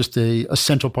really just a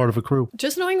essential part of a crew.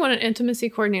 Just knowing what an intimacy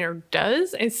coordinator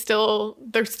does there's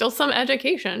still some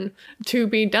education to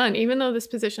be done. Even though this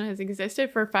position has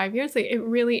existed for 5 years,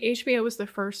 HBO was the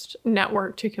first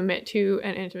network to commit to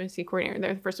an intimacy coordinator.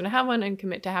 They're the first one to have one and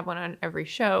commit to have one on every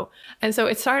show. And so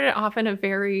it started off in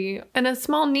a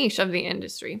small niche of the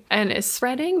industry and is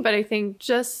spreading. But I think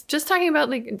just talking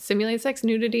about simulated sex,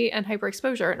 nudity, and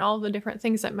hyperexposure and all the different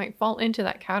things that might fall into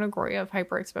that category of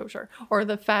hyperexposure, or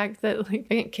the fact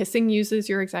that kissing uses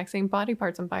your exact same body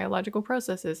parts and biological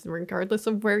processes regardless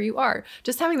of where you are.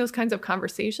 Just having those kinds of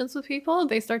conversations with people,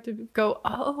 they start to go,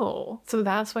 oh, so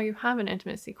that's why you have an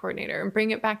intimacy coordinator, and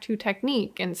bring it back to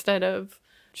technique instead of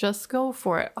just go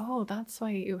for it. Oh, that's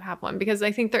why you have one. Because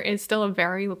I think there is still a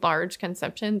very large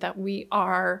conception that we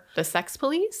are the sex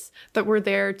police, that we're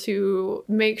there to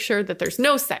make sure that there's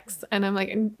no sex. And I'm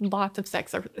like, lots of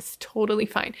sex is totally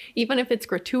fine. Even if it's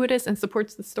gratuitous and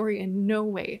supports the story in no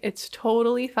way, it's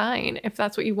totally fine if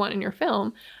that's what you want in your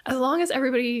film. As long as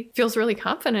everybody feels really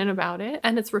confident about it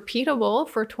and it's repeatable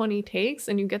for 20 takes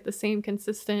and you get the same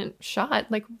consistent shot,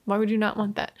 why would you not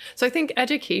want that? So I think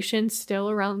education still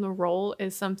around the role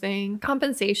is something.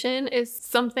 Compensation is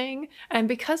something. And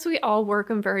because we all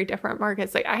work in very different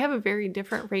markets, I have a very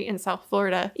different rate in South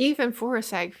Florida, even for a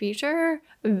SAG feature,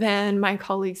 than my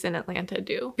colleagues in Atlanta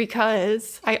do.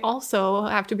 Because I also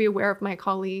have to be aware of my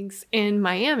colleagues in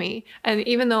Miami. And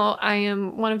even though I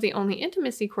am one of the only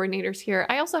intimacy coordinators here,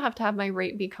 I also have to have my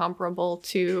rate be comparable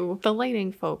to the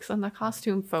lighting folks and the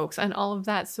costume folks and all of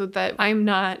that, so that I'm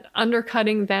not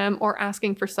undercutting them or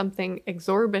asking for something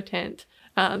exorbitant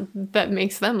that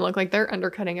makes them look like they're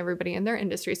undercutting everybody in their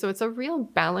industry. So it's a real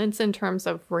balance in terms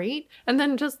of rate, and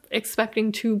then just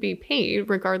expecting to be paid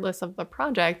regardless of the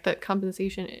project. That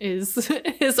compensation is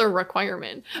a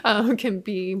requirement. Can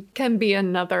be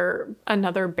another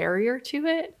barrier to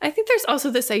it. I think there's also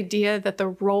this idea that the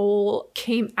role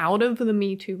came out of the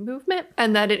Me Too movement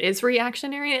and that it is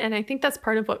reactionary. And I think that's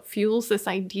part of what fuels this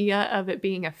idea of it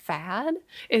being a fad,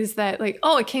 is that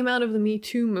it came out of the Me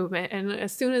Too movement, and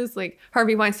as soon as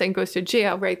Harvey Weinstein goes to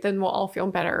jail, right, then we'll all feel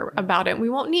better about it and we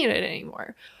won't need it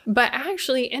anymore. But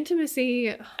actually,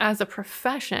 intimacy as a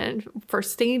profession, for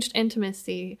staged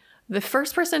intimacy, the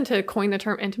first person to coin the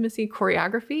term intimacy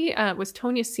choreography was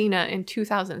Tonya Sina in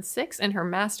 2006 in her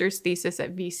master's thesis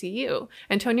at VCU.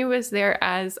 And Tonya was there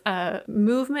as a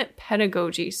movement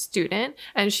pedagogy student,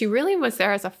 and she really was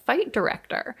there as a fight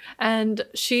director. And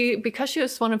because she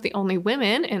was one of the only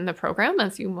women in the program,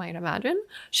 as you might imagine,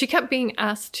 she kept being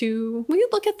asked to, will you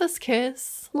look at this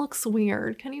kiss? Looks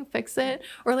weird. Can you fix it?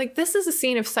 Or this is a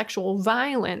scene of sexual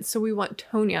violence, so we want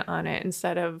Tonya on it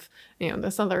instead of,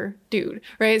 this other dude,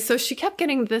 right? So she kept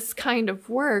getting this kind of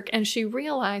work, and she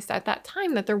realized at that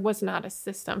time that there was not a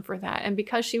system for that. And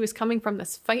because she was coming from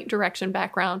this fight direction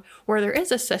background where there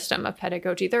is a system of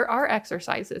pedagogy, there are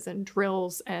exercises and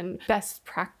drills and best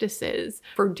practices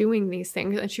for doing these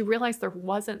things. And she realized there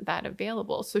wasn't that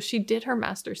available. So she did her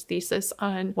master's thesis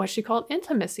on what she called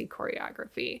intimacy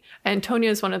choreography. And Tonya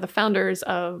is one of the founders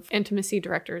of Intimacy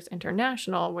Directors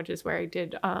International, which is where I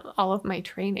did all of my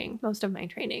training, most of my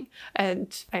training.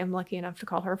 And I am lucky enough to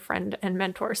call her friend and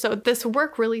mentor. So this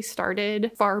work really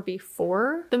started far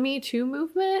before the Me Too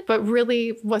movement, but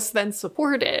really was then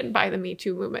supported by the Me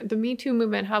Too movement. The Me Too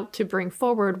movement helped to bring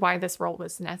forward why this role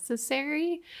was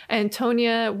necessary. And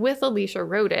Tonya, with Alicia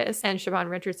Rodas and Siobhan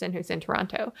Richardson, who's in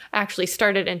Toronto, actually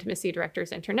started Intimacy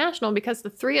Directors International because the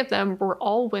three of them were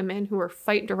all women who were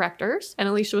fight directors. And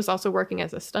Alicia was also working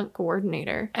as a stunt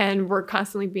coordinator and were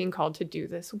constantly being called to do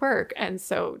this work. And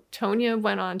so Tonya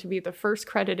went on to be the first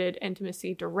credited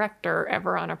intimacy director director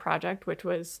ever on a project, which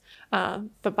was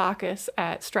the Bacchus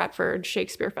at Stratford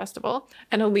Shakespeare Festival.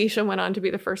 And Alicia went on to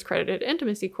be the first credited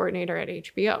intimacy coordinator at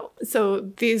HBO.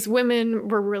 So these women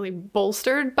were really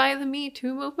bolstered by the Me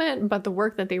Too movement, but the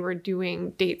work that they were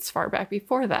doing dates far back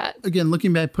before that. Again,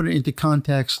 looking back, put it into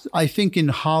context, I think in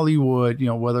Hollywood,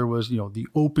 whether it was, the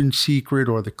open secret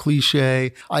or the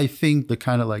cliche, I think the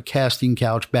kind of like casting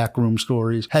couch backroom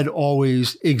stories had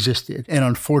always existed. And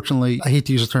unfortunately, I hate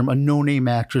to use the term, a no-name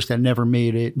actress that never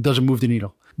made it doesn't move the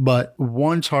needle. But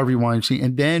once Harvey Weinstein,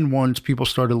 and then once people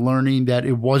started learning that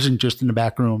it wasn't just in the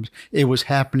back rooms, it was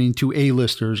happening to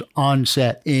A-listers on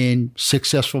set in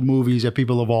successful movies that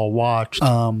people have all watched.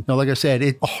 Like I said,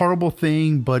 it's a horrible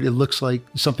thing, but it looks like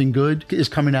something good is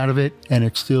coming out of it, and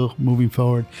it's still moving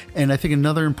forward. And I think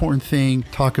another important thing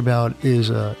to talk about is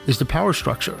the power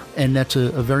structure, and that's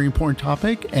a very important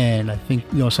topic. And I think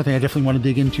something I definitely want to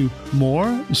dig into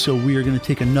more. So we are going to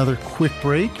take another quick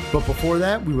break, but before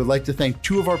that, we would like to thank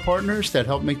two of our partners that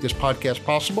help make this podcast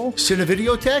possible.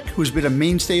 Cinevideotech, who's been a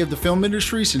mainstay of the film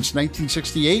industry since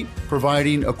 1968,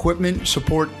 providing equipment,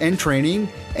 support, and training,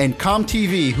 and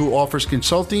ComTV, who offers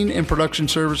consulting and production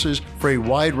services for a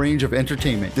wide range of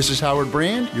entertainment. This is Howard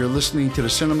Brand. You're listening to the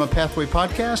Cinema Pathway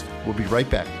Podcast. We'll be right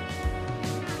back.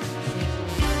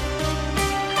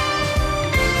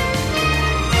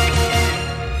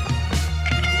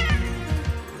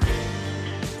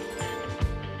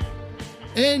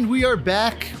 And we are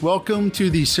back. Welcome to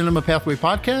the Cinema Pathway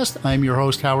Podcast. I'm your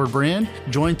host, Howard Brand,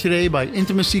 joined today by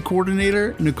Intimacy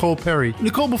Coordinator Nicole Perry.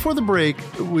 Nicole, before the break,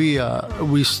 we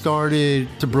started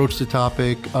to broach the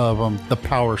topic of the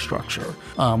power structure,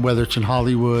 whether it's in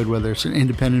Hollywood, whether it's an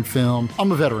independent film.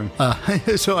 I'm a veteran,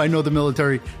 so I know the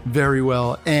military very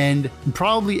well. And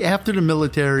probably after the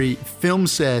military, film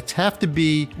sets have to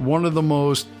be one of the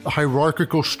most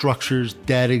hierarchical structures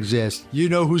that exist. You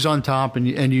know who's on top and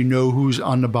you know who's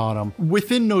on the bottom.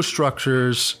 Within those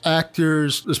structures,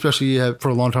 actors, especially for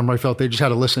a long time, I felt they just had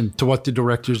to listen to what the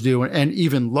directors do. And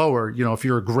even lower, if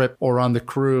you're a grip or on the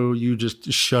crew, you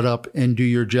just shut up and do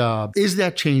your job. Is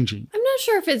that changing? I'm not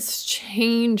sure if it's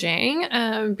changing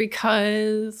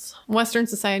because Western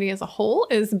society as a whole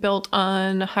is built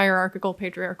on hierarchical,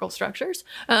 patriarchal structures.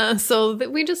 So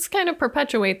that we just kind of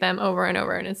perpetuate them over and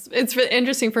over. And it's really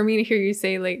interesting for me to hear you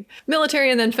say like military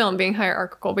and then film being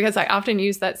hierarchical, because I often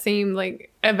use that same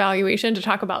evaluation to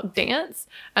talk about dance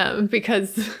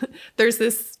because there's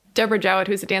this Deborah Jowett,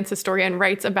 who's a dance historian,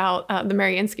 writes about the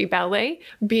Mariinsky Ballet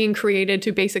being created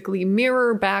to basically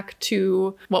mirror back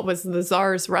to what was the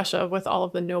Tsar's Russia, with all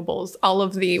of the nobles, all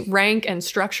of the rank and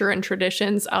structure and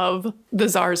traditions of the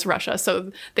Tsar's Russia.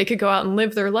 So they could go out and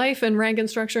live their life in rank and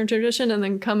structure and tradition and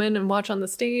then come in and watch on the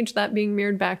stage, that being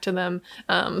mirrored back to them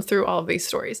through all of these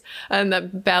stories. And the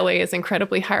ballet is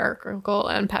incredibly hierarchical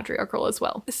and patriarchal as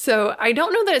well. So I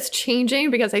don't know that it's changing,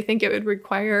 because I think it would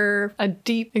require a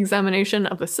deep examination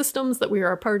of the systems that we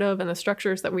are a part of and the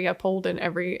structures that we uphold in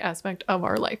every aspect of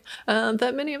our life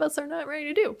that many of us are not ready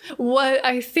to do. What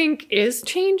I think is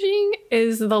changing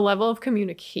is the level of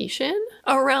communication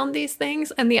around these things,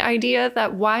 and the idea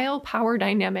that while power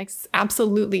dynamics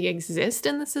absolutely exist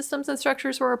in the systems and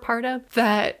structures we're a part of,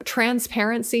 that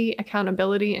transparency,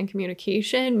 accountability, and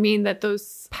communication mean that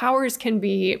those powers can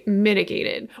be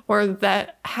mitigated, or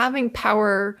that having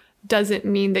power doesn't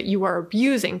mean that you are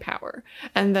abusing power,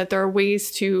 and that there are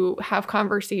ways to have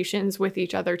conversations with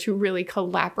each other to really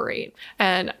collaborate.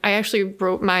 And I actually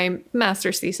wrote my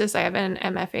master's thesis, I have an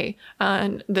MFA,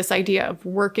 on this idea of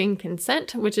working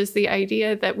consent, which is the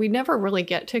idea that we never really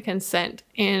get to consent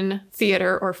in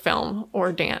theater or film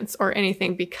or dance or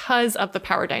anything because of the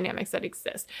power dynamics that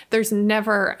exist. There's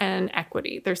never an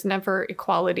equity. There's never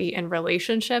equality in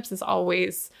relationships. It's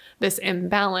always this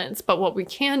imbalance. But what we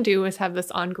can do is have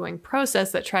this ongoing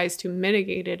process that tries to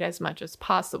mitigate it as much as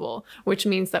possible, which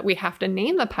means that we have to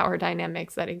name the power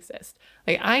dynamics that exist.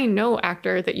 I know,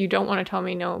 actor, that you don't want to tell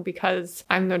me no because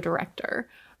I'm the director.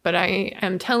 But I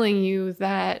am telling you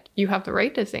that you have the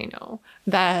right to say no,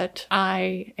 that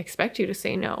I expect you to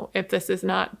say no if this is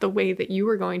not the way that you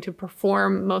are going to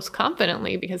perform most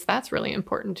confidently, because that's really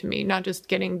important to me, not just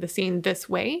getting the scene this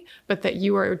way, but that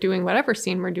you are doing whatever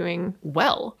scene we're doing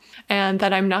well, and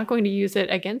that I'm not going to use it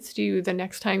against you the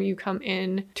next time you come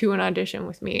in to an audition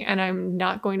with me. And I'm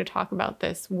not going to talk about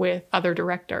this with other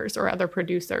directors or other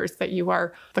producers, that you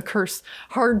are the curse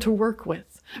hard to work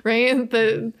with. right?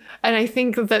 And I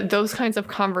think that those kinds of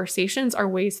conversations are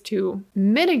ways to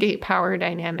mitigate power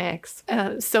dynamics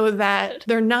so that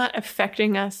they're not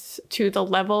affecting us to the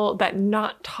level that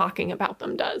not talking about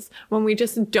them does. When we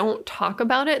just don't talk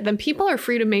about it, then people are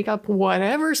free to make up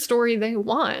whatever story they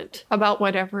want about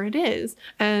whatever it is.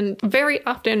 And very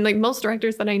often, like most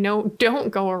directors that I know don't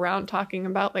go around talking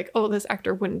about like, oh, this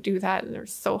actor wouldn't do that and they're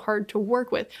so hard to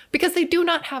work with, because they do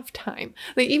not have time.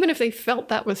 Like, even if they felt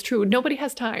that was true, nobody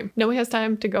has time. Nobody has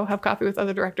time to go have coffee with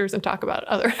other directors and talk about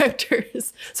other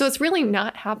actors. So it's really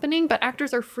not happening, but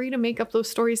actors are free to make up those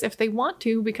stories if they want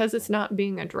to, because it's not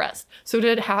being addressed. So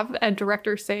to have a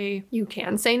director say, you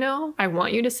can say no, I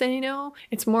want you to say no,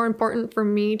 it's more important for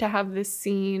me to have this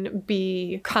scene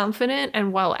be confident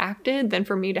and well acted than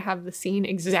for me to have the scene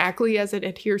exactly as it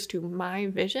adheres to my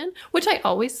vision, which I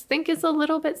always think is a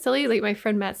little bit silly. Like my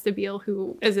friend Matt Stabile,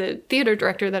 who is a theater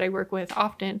director that I work with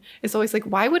often, is always like,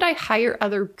 why would I hire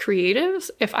other creatives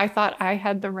if I thought I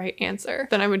had the right answer?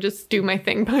 Then I would just do my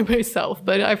thing by myself.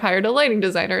 But I've hired a lighting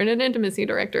designer and an intimacy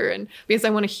director, and because I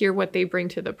want to hear what they bring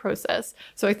to the process.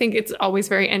 So I think it's always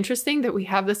very interesting that we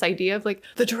have this idea of like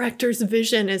the director's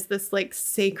vision is this like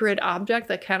sacred object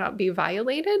that cannot be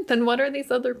violated. Then what are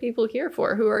these other people here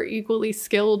for who are equally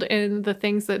skilled in the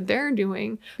things that they're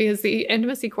doing? Because the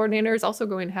intimacy coordinator is also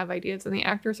going to have ideas and the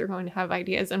actors are going to have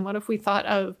ideas. And what if we thought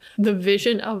of the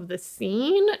vision of the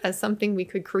scene as something we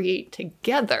could create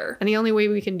together? And the only way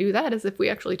we can do that is if we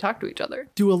actually talk to each other.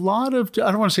 Do a lot of,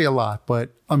 I don't want to say a lot,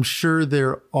 but I'm sure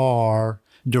there are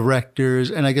directors,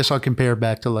 and I guess I'll compare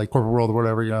back to like corporate world or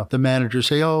whatever, the managers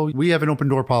say, oh, we have an open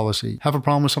door policy. Have a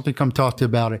problem with something, come talk to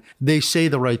about it. They say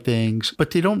the right things, but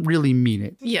they don't really mean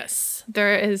it. Yes,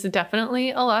 there is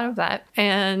definitely a lot of that.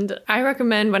 And I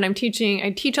recommend when I'm teaching, I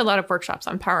teach a lot of workshops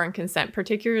on power and consent,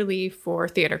 particularly for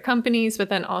theater companies, but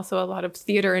then also a lot of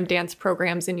theater and dance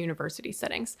programs in university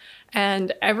settings.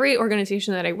 And every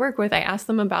organization that I work with, I ask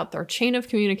them about their chain of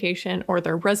communication or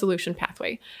their resolution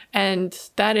pathway. And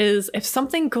that is, if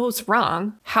something goes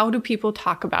wrong, how do people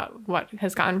talk about what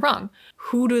has gone wrong?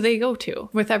 Who do they go to?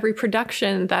 With every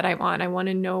production that I want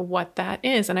to know what that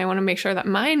is. And I want to make sure that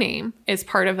my name is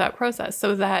part of that process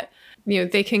so that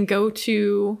they can go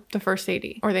to the first AD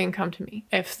or they can come to me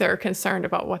if they're concerned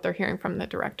about what they're hearing from the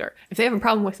director. If they have a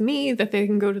problem with me, that they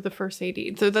can go to the first AD,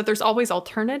 so that there's always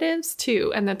alternatives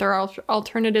too, and that there are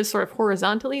alternatives sort of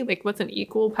horizontally, like what's an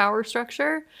equal power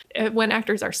structure. When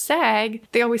actors are SAG,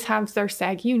 they always have their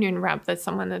SAG union rep that's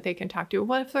someone that they can talk to.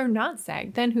 What if they're not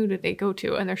SAG? Then who do they go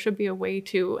to? And there should be a way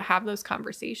to have those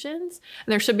conversations,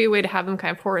 and there should be a way to have them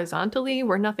kind of horizontally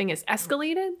where nothing is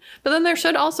escalated. But then there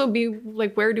should also be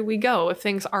like, where do we go if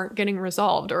things aren't getting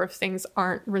resolved, or if things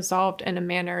aren't resolved in a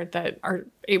manner that we're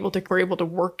able to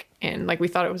work in, like we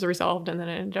thought it was resolved and then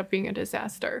it ended up being a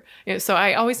disaster. So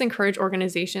I always encourage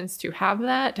organizations to have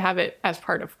that, to have it as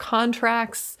part of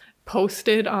contracts,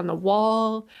 posted on the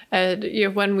wall. And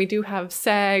when we do have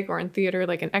SAG or in theater,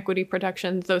 like in equity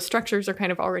productions, those structures are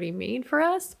kind of already made for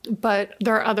us. But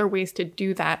there are other ways to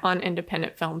do that on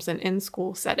independent films and in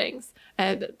school settings.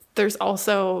 And there's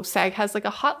also, SAG has like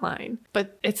a hotline,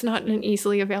 but it's not an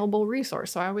easily available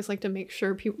resource. So I always like to make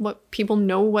sure people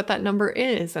know what that number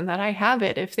is and that I have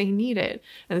it if they need it.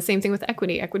 And the same thing with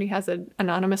equity. Equity has an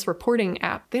anonymous reporting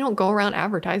app. They don't go around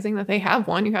advertising that they have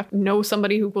one. You have to know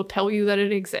somebody who will tell you that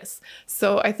it exists.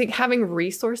 So I think having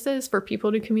resources for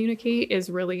people to communicate is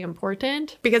really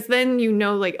important, because then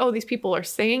like, oh, these people are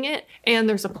saying it and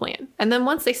there's a plan. And then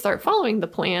once they start following the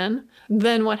plan,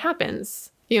 then what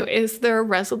happens? Is there a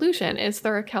resolution? Is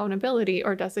there accountability,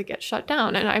 or does it get shut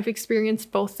down? And I've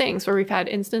experienced both things where we've had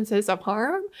instances of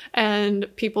harm and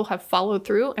people have followed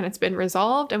through and it's been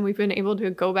resolved, and we've been able to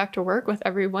go back to work with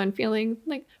everyone feeling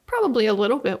like probably a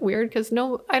little bit weird, because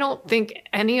I don't think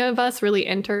any of us really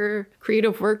enter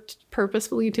creative work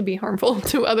purposefully to be harmful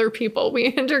to other people.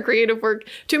 We enter creative work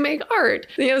to make art.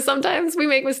 Sometimes we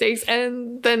make mistakes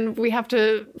and then we have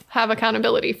to have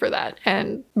accountability for that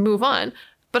and move on.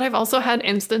 But I've also had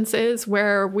instances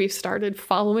where we've started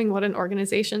following what an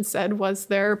organization said was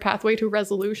their pathway to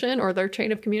resolution or their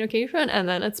chain of communication, and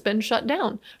then it's been shut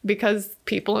down because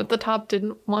people at the top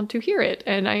didn't want to hear it.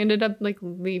 And I ended up like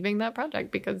leaving that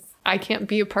project because I can't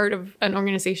be a part of an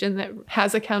organization that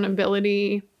has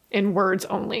accountability in words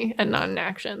only and not in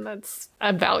action. That's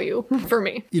a value for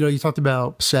me. You talked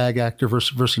about SAG actor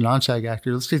versus non-SAG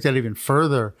actor. Let's take that even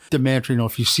further. The mantra,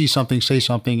 if you see something, say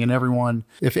something. And everyone,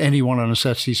 if anyone on a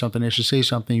set sees something, they should say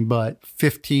something. But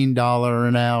 $15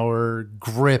 an hour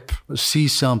grip, see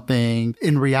something.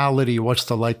 In reality, what's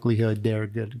the likelihood they're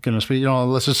going to speak?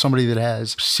 Unless it's somebody that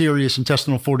has serious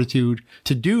intestinal fortitude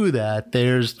to do that,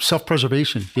 there's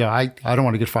self-preservation. Yeah, I don't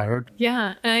want to get fired.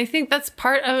 Yeah. And I think that's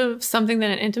part of something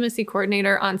that an intimacy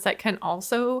coordinator on set can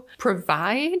also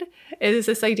provide, is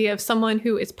this idea of someone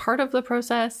who is part of the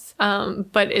process,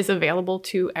 but is available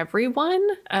to everyone.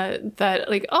 That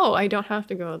like, oh, I don't have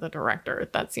to go to the director.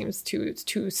 That seems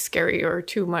too scary or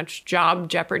too much job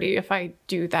jeopardy if I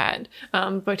do that.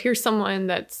 But here's someone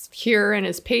that's here and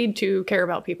is paid to care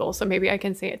about people, so maybe I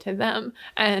can say it to them.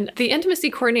 And the intimacy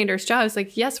coordinator's job is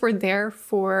like, yes, we're there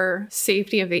for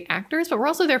safety of the actors, but we're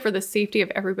also there for the safety of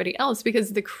everybody else,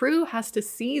 because the crew has to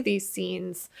see these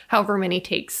scenes, however many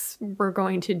takes we're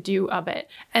going to do of it.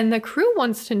 And the crew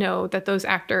wants to know that those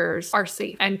actors are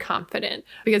safe and confident,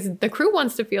 because the crew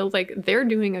wants to feel like they're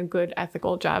doing a good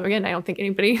ethical job. Again, I don't think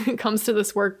anybody comes to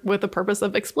this work with the purpose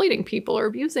of exploiting people or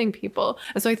abusing people.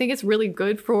 And so I think it's really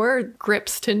good for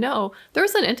grips to know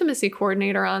there's an intimacy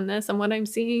coordinator on this, and what I'm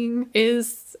seeing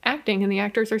is acting and the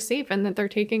actors are safe and that they're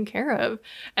taken care of.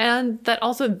 And that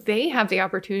also they have the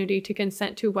opportunity to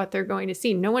consent to what they're going to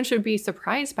see. No one should be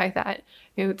surprised by that.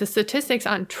 The statistics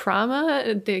on trauma,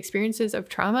 the experiences of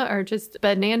trauma are just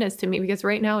bananas to me, because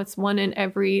right now it's 1 in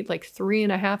every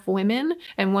 3.5 women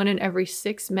and 1 in every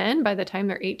 6 men by the time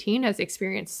they're 18 has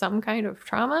experienced some kind of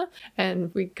trauma.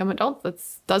 And we become adults,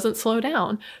 that doesn't slow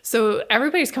down. So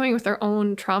everybody's coming with their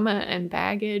own trauma and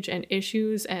baggage and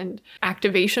issues and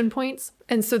activation points.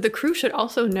 And so the crew should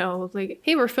also know,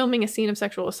 hey, we're filming a scene of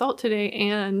sexual assault today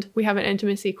and we have an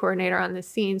intimacy coordinator on this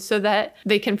scene, so that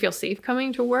they can feel safe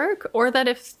coming to work, or that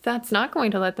if that's not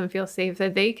going to let them feel safe,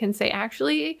 that they can say,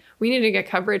 actually, we need to get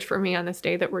coverage for me on this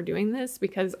day that we're doing this,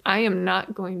 because I am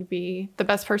not going to be the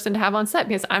best person to have on set,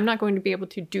 because I'm not going to be able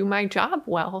to do my job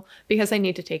well, because I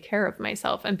need to take care of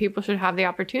myself. And people should have the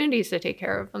opportunities to take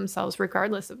care of themselves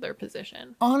regardless of their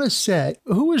position. On a set,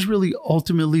 who is really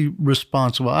ultimately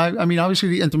responsible? I mean, obviously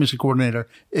the intimacy coordinator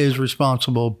is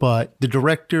responsible, but the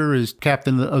director is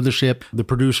captain of the ship. The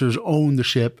producers own the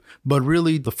ship, but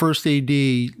really the first AD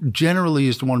generally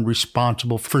is the one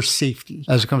responsible for safety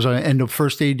as it comes on. And the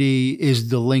first AD is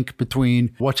the link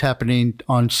between what's happening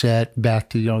on set back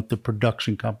to, the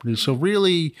production company. So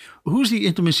really, who's the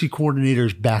intimacy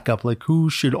coordinator's backup?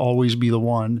 Who should always be the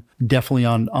one definitely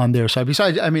on their side?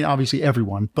 Besides, I mean, obviously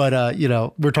everyone, but,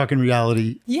 we're talking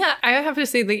reality. Yeah, I have to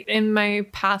say, in my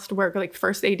past work,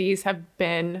 first ADs have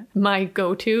been my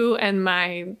go-to and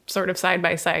my sort of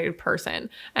side-by-side person.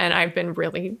 And I've been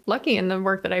really lucky in the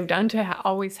work that I've done to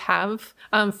always have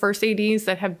first ADs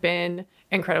that have been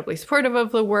incredibly supportive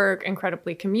of the work,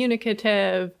 incredibly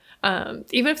communicative,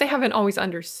 even if they haven't always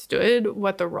understood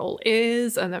what the role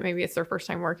is and that maybe it's their first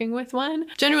time working with one,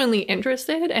 genuinely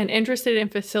interested in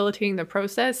facilitating the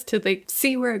process to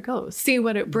see where it goes, see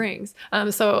what it brings.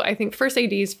 So I think first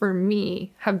ADs for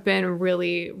me have been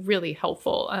really, really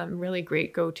helpful, really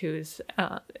great go-tos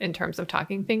in terms of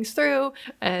talking things through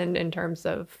and in terms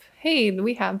of, hey,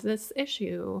 we have this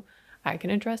issue. I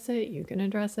can address it. You can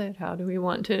address it. How do we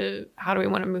want to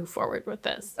move forward with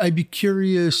this? I'd be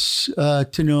curious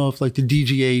to know if the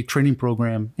DGA training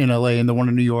program in LA and the one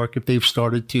in New York, if they've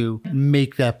started to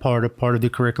make that part of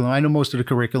the curriculum. I know most of the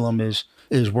curriculum is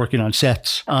working on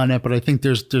sets on it, but I think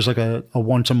there's a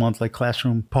once a month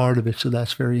classroom part of it. So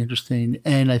that's very interesting.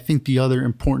 And I think the other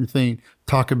important thing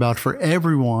talk about for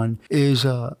everyone is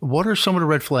what are some of the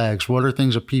red flags? What are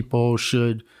things that people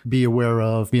should be aware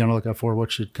of, be on the lookout for?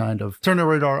 What should kind of turn their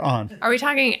radar on? Are we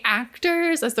talking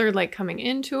actors as they're coming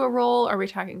into a role? Are we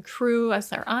talking crew as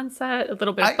they're on set? A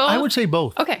little bit of both? I would say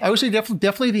both. Okay. I would say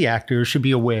definitely the actors should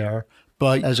be aware.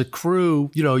 But as a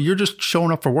crew, you're just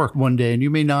showing up for work one day and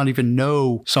you may not even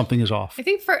know something is off. I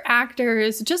think for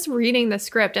actors, just reading the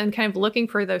script and kind of looking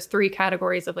for those 3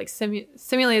 categories of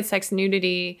simulated sex,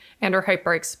 nudity, and or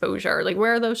hyperexposure.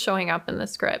 Where are those showing up in the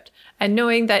script? And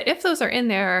knowing that if those are in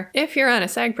there, if you're on a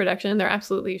SAG production, there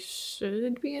absolutely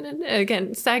should be in it.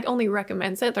 Again, SAG only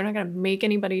recommends it. They're not going to make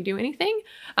anybody do anything.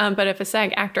 But if a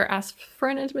SAG actor asks for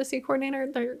an intimacy coordinator,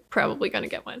 they're probably going to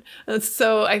get one.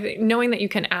 So I think knowing that you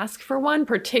can ask for one,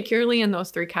 particularly in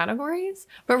those 3 categories,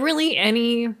 but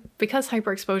really because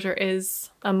hyperexposure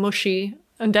is a mushy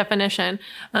definition,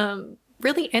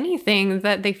 really anything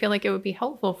that they feel like it would be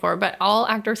helpful for. But all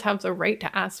actors have the right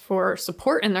to ask for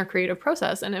support in their creative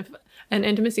process. And if an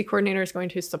intimacy coordinator is going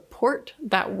to support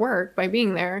that work by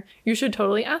being there, you should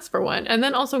totally ask for one. And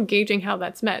then also gauging how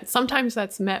that's met. Sometimes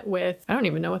that's met with, I don't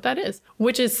even know what that is,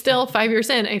 which is still 5 years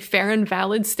in a fair and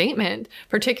valid statement,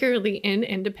 particularly in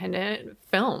independent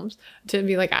films, to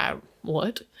be like,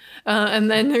 what?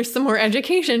 And then there's some more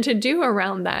education to do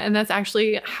around that. And that's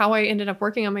actually how I ended up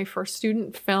working on my first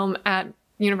student film at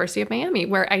University of Miami,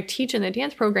 where I teach in the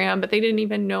dance program, but they didn't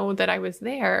even know that I was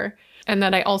there and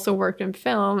that I also worked in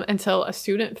film until a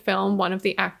student film, one of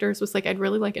the actors was like, I'd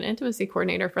really like an intimacy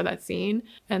coordinator for that scene.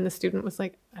 And the student was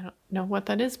like, I don't know what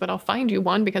that is, but I'll find you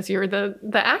one because you're the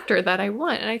actor that I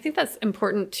want. And I think that's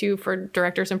important too for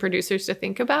directors and producers to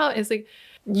think about, is like,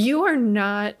 you are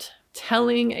not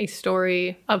telling a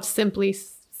story of simply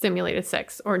simulated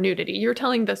sex or nudity. You're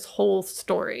telling this whole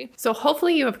story. So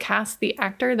hopefully you have cast the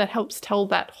actor that helps tell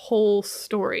that whole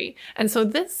story. And so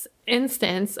this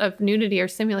instance of nudity or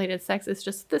simulated sex is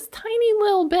just this tiny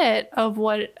little bit of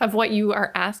what you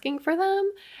are asking for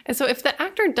them. And so if the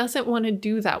actor doesn't want to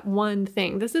do that one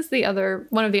thing, this is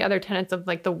one of the other tenets of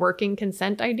like the working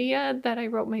consent idea that I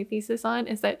wrote my thesis on,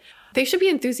 is that they should be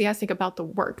enthusiastic about the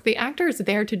work. The actor is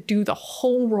there to do the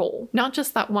whole role, not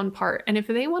just that one part. And if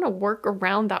they want to work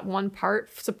around that one part,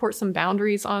 support some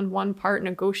boundaries on one part,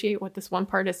 negotiate what this one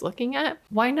part is looking at,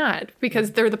 why not?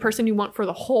 Because they're the person you want for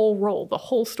the whole role, the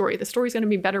whole story. The story's going to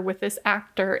be better with this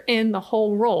actor in the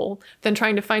whole role than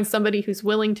trying to find somebody who's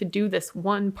willing to do this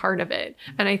one part of it.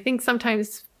 And I think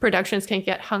sometimes productions can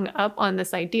get hung up on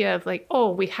this idea of like,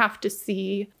 oh, we have to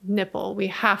see nipple, we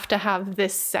have to have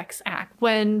this sex act,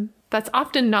 when that's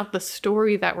often not the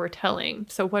story that we're telling.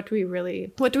 So what do we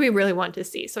really want to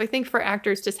see? So I think for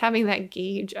actors, just having that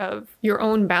gauge of your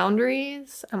own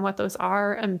boundaries and what those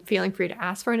are, and feeling free to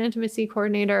ask for an intimacy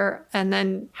coordinator. And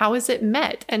then how is it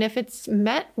met? And if it's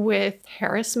met with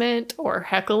harassment or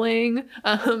heckling,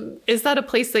 is that a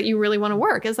place that you really want to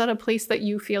work? Is that a place that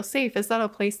you feel safe? Is that a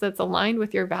place that's aligned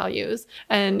with your values?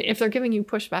 And if they're giving you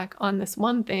pushback on this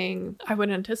one thing, I would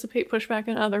anticipate pushback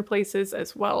in other places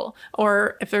as well.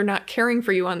 Or if they're not caring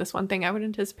for you on this one thing, I would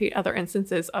anticipate other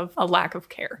instances of a lack of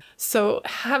care. So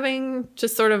having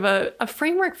just sort of a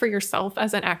framework for yourself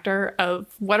as an actor of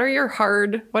what are your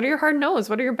hard no's,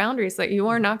 what are your boundaries that you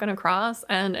are not going to cross?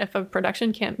 And if a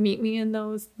production can't meet me in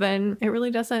those, then it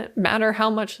really doesn't matter how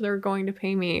much they're going to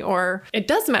pay me, or it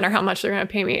does matter how much they're going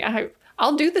to pay me.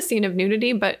 I'll do the scene of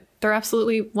nudity, but there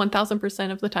absolutely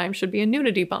 1000% of the time should be a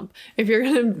nudity bump. If you're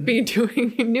going to be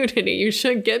doing nudity, you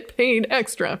should get paid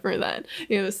extra for that.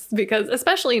 Because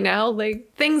especially now,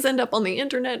 like, things end up on the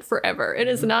internet forever. It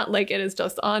is not like it is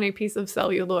just on a piece of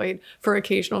celluloid for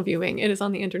occasional viewing. It is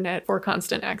on the internet for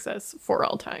constant access for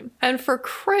all time. And for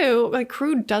crew,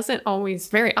 crew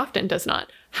very often does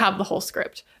not have the whole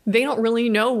script. They don't really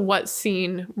know what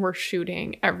scene we're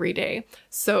shooting every day.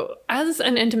 So as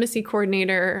an intimacy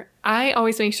coordinator, I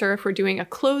always make sure if we're doing a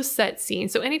closed set scene,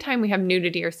 so anytime we have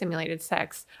nudity or simulated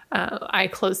sex, I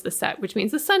close the set, which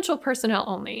means essential personnel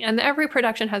only. And every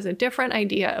production has a different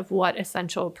idea of what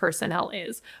essential personnel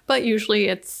is. But usually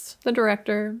it's the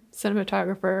director,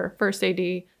 cinematographer, first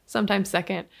AD, sometimes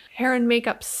second. Hair and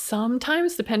makeup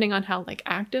sometimes, depending on how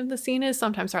active the scene is.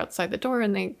 Sometimes they're outside the door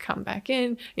and they come back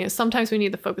in. Sometimes we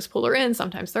need the focus puller in,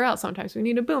 sometimes they're out, sometimes we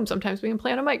need a boom, sometimes we can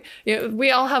plant a mic.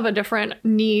 We all have a different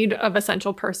need of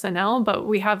essential personnel, but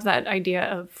we have that idea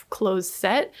of closed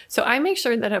set. So I make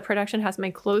sure that a production has my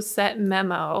closed set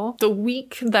memo the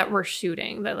week that we're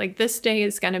shooting, that this day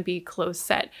is going to be closed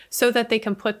set, so that they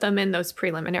can put them in those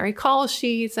preliminary call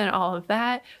sheets and all of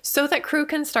that, so that crew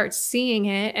can start seeing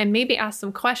it and maybe ask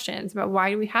some questions about, why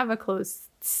do we have a closed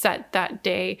set that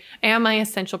day? Am I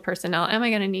essential personnel? Am I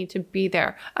going to need to be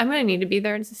there? I'm going to need to be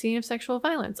there. It's a scene of sexual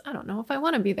violence. I don't know if I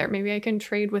want to be there. Maybe I can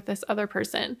trade with this other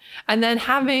person. And then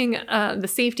having the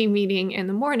safety meeting in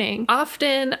the morning.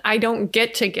 Often I don't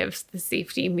get to give the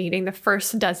safety meeting. The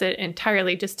first does it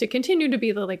entirely, just to continue to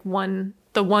be the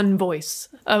one voice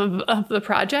of the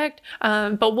project.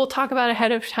 But we'll talk about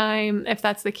ahead of time if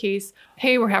that's the case.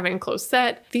 Hey, we're having a closed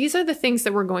set. These are the things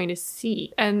that we're going to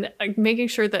see, and making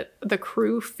sure that the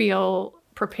crew feel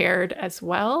prepared as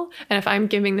well. And if I'm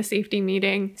giving the safety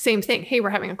meeting, same thing. Hey,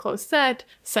 we're having a closed set,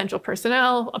 essential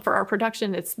personnel for our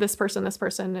production. It's this person,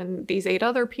 and these 8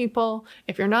 other people.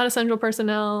 If you're not essential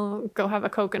personnel, go have a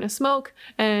Coke and a smoke.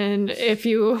 And if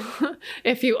you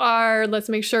are, let's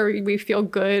make sure we feel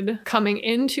good coming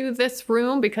into this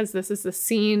room, because this is the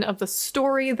scene of the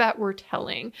story that we're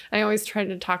telling. I always try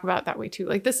to talk about it that way too.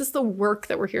 This is the work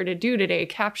that we're here to do today,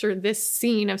 capture this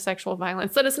scene of sexual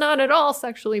violence that is not at all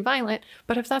sexually violent,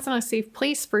 But if that's not a safe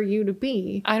place for you to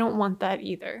be, I don't want that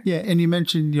either. Yeah. And you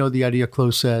mentioned, the idea of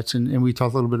closed sets. And we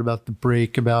talked a little bit about the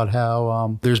break, about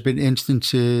how there's been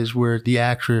instances where the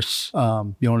actress,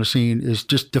 on a scene is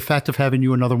just the fact of having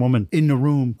you, another woman in the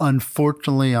room.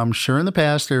 Unfortunately, I'm sure in the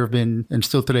past there have been, and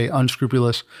still today,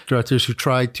 unscrupulous directors who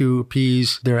try to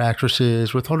appease their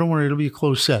actresses with, oh, don't worry, it'll be a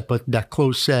closed set. But that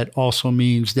closed set also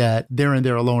means that they're in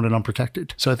there alone and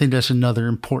unprotected. So I think that's another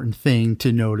important thing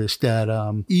to notice, that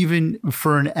even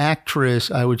for an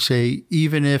actress, I would say,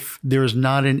 even if there's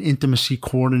not an intimacy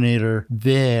coordinator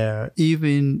there,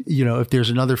 even, if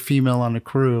there's another female on the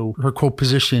crew, her quote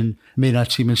position may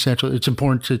not seem essential. It's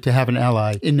important to have an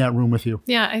ally in that room with you.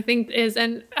 Yeah, I think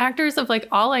and actors of like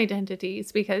all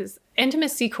identities, because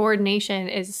intimacy coordination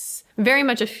is very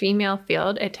much a female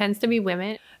field. It tends to be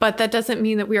women, but that doesn't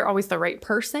mean that we are always the right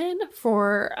person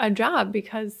for a job,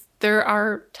 because there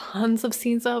are tons of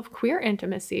scenes of queer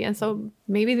intimacy. And so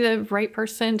maybe the right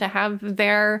person to have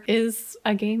there is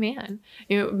a gay man.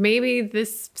 Maybe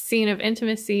this scene of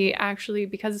intimacy actually,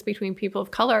 because it's between people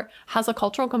of color, has a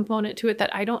cultural component to it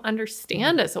that I don't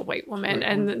understand as a white woman,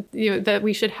 and that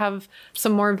we should have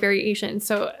some more variation.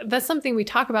 So that's something we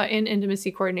talk about in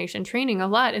intimacy coordination training a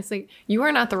lot. It's like, you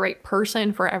are not the right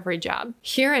person for every job.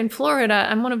 Here in Florida,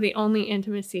 I'm one of the only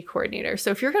intimacy coordinators.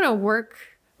 So if you're going to work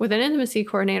with an intimacy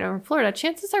coordinator in Florida,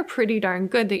 chances are pretty darn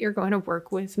good that you're going to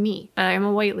work with me. I'm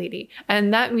a white lady.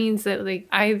 And that means that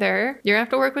either you're going to have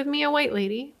to work with me, a white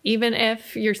lady, even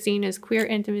if your scene is queer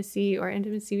intimacy or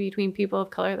intimacy between people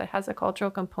of color that has a cultural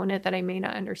component that I may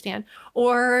not understand,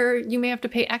 or you may have to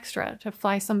pay extra to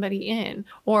fly somebody in,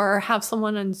 or have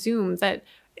someone on Zoom that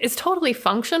is totally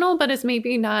functional, but is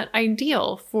maybe not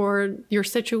ideal for your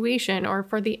situation or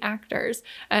for the actors.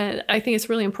 And I think it's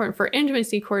really important for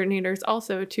intimacy coordinators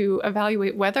also to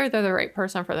evaluate whether they're the right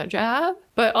person for the job,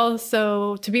 but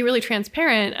also to be really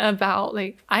transparent about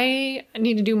I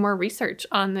need to do more research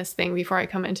on this thing before I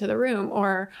come into the room,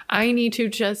 or I need to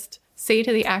just say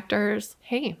to the actors,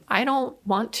 hey, I don't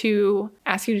want to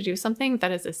ask you to do something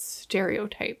that is a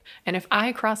stereotype. And if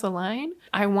I cross a line,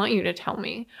 I want you to tell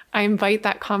me. I invite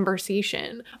that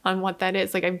conversation on what that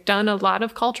is. I've done a lot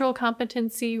of cultural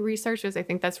competency research, because I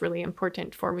think that's really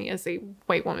important for me as a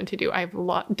white woman to do. I've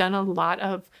done a lot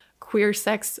of queer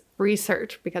sex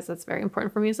research, because that's very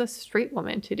important for me as a straight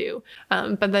woman to do.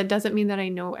 But that doesn't mean that I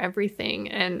know everything.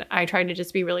 And I try to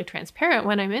just be really transparent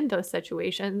when I'm in those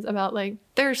situations about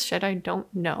there's shit I don't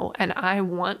know. And I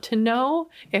want to know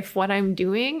if what I'm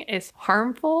doing is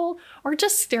harmful or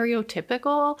just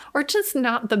stereotypical or just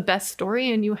not the best story,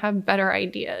 and you have better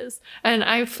ideas. And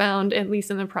I've found, at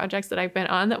least in the projects that I've been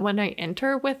on, that when I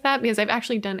enter with that, because I've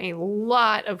actually done a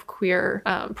lot of queer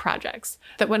projects,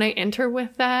 that when I enter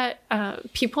with that,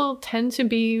 people tend to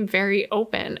be very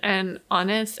open and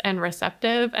honest and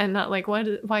receptive, and not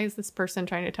why is this person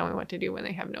trying to tell me what to do when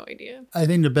they have no idea? I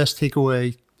think the best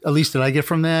takeaway, at least that I get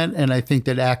from that, and I think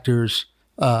that actors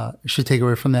should take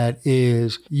away from that,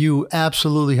 is you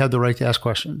absolutely have the right to ask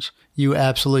questions. You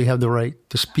absolutely have the right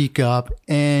to speak up.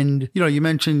 And, you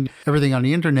mentioned everything on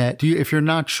the internet. If you're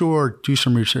not sure, do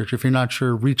some research. If you're not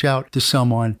sure, reach out to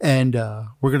someone. And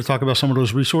we're going to talk about some of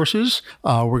those resources.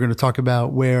 We're going to talk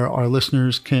about where our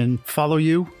listeners can follow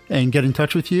you and get in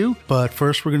touch with you. But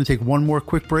first, we're going to take one more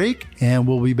quick break, and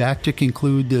we'll be back to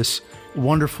conclude this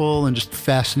wonderful and just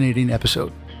fascinating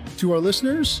episode. To our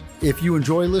listeners, if you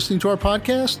enjoy listening to our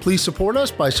podcast, please support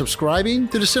us by subscribing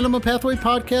to the Cinema Pathway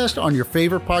podcast on your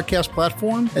favorite podcast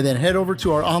platform, and then head over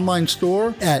to our online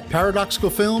store at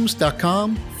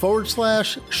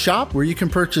paradoxicalfilms.com/shop, where you can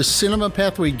purchase Cinema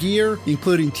Pathway gear,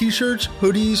 including t-shirts,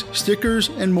 hoodies, stickers,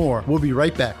 and more. We'll be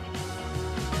right back.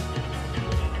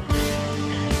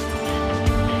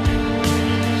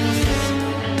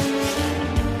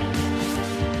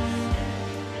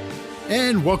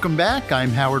 And welcome back. I'm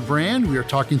Howard Brand. We are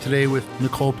talking today with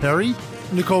Nicole Perry.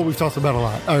 Nicole, we've talked about a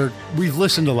lot, or we've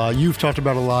listened a lot. You've talked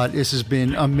about a lot. This has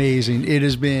been amazing. It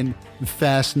has been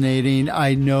fascinating.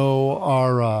 I know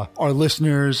our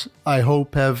listeners, I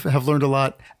hope, have learned a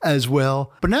lot as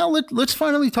well. But now let's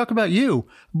finally talk about you.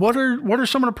 What are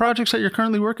some of the projects that you're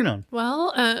currently working on?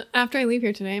 Well, after I leave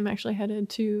here today, I'm actually headed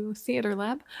to Theater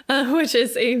Lab, which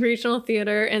is a regional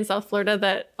theater in South Florida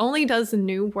that only does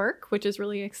new work, which is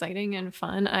really exciting and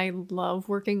fun. I love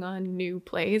working on new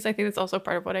plays. I think that's also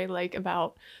part of what I like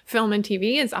about film and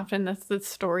TV, is often that the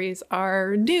stories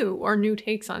are new or new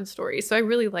takes on stories. So I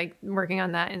really like working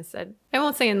on that instead I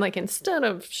won't say instead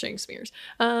of Shakespeare's,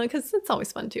 because it's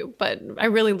always fun too, but I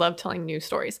really love telling new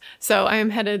stories. So I am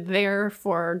headed there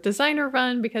for Designer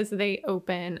Run because they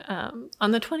open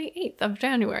on the 28th of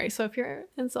January. So if you're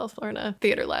in South Florida,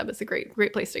 Theater Lab is a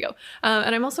great place to go.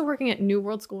 And I'm also working at New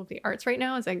World School of the Arts right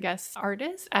now as a guest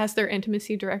artist, as their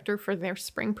intimacy director for their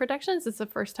spring productions. It's the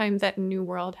first time that New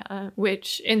World,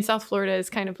 which in South Florida is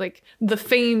kind of like the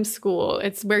fame school.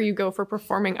 It's where you go for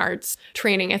performing arts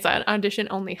training. It's an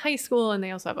audition-only high school, and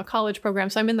they also have a college program.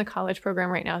 So I'm in the college program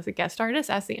right now as a guest artist,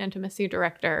 as the intimacy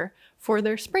director for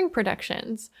their spring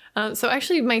productions. So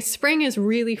actually my spring is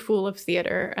really full of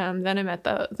theater. Then I'm at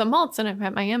the Maltz, and I'm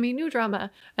at Miami New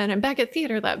Drama, and I'm back at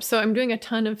Theater Lab. So I'm doing a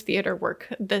ton of theater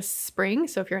work this spring.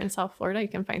 So if you're in South Florida, you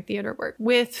can find theater work.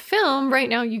 With film, right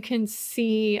now you can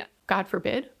see God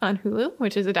Forbid on Hulu,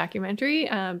 which is a documentary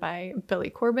by Billy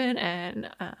Corbin and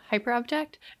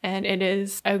Hyperobject. And it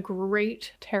is a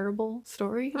great, terrible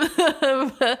story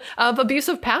of abuse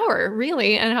of power,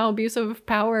 really, and how abuse of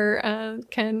power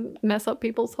can mess up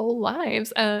people's whole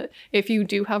lives. If you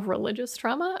do have religious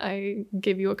trauma, I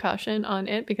give you a caution on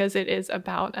it because it is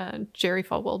about Jerry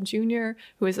Falwell Jr.,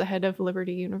 who is the head of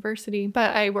Liberty University.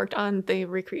 But I worked on the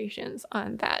recreations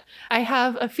on that. I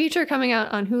have a feature coming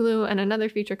out on Hulu and another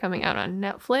feature coming out on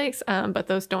Netflix, but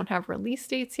those don't have release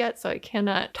dates yet, so I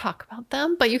cannot talk about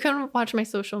them. But you can watch my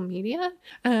social media,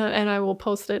 and I will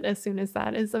post it as soon as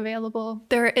that is available.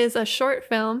 There is a short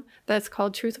film that's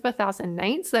called Truth of a Thousand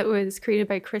Nights that was created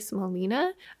by Chris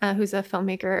Molina, who's a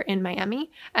filmmaker in Miami.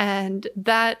 And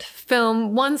that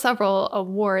film won several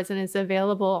awards and is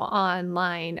available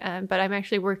online. But I'm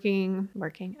actually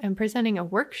I'm presenting a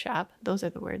workshop, those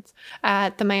are the words,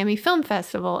 at the Miami Film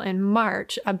Festival in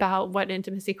March about what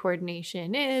intimacy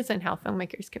coordination is and how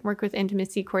filmmakers can work with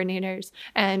intimacy coordinators.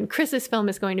 And Chris's film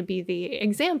is going to be the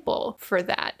example for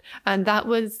that. And that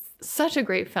was such a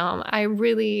great film.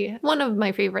 One of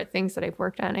my favorite things that I've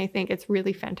worked on. I think it's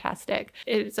really fantastic.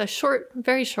 It's a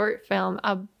very short film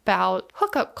about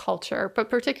hookup culture, but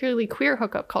particularly queer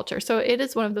hookup culture. So it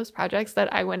is one of those projects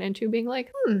that I went into being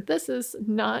like, this is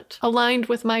not aligned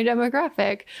with my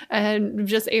demographic, and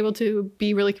just able to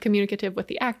be really communicative with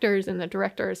the actors and the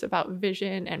directors about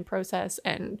vision and process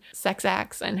and sex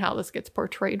acts and how this gets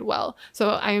portrayed well.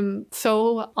 So I'm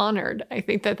so honored. I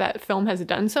think that film has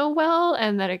done so well,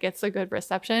 and that it gets a good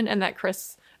reception, and that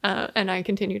Chris and I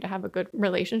continue to have a good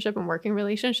relationship and working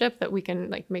relationship, that we can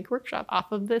make workshop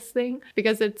off of this thing,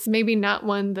 because it's maybe not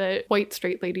one that white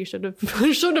straight lady should have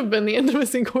been the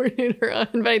intimacy coordinator on,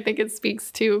 but I think it speaks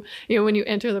to, when you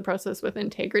enter the process with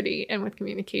integrity and with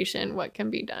communication, what can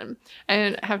be done.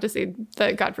 And I have to say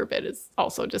that God Forbid is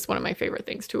also just one of my favorite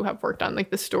things to have worked on.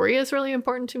 The story is really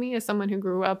important to me as someone who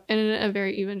grew up in a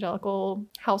very evangelical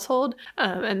household.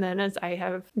 And then as I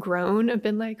have grown, I've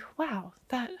been like, wow,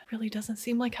 that really doesn't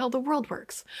seem like how the world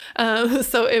works.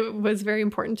 So it was very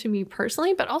important to me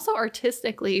personally, but also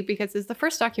artistically, because it's the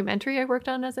first documentary I worked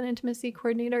on as an intimacy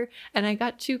coordinator. And I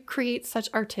got to create such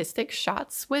artistic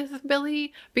shots with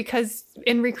Billy, because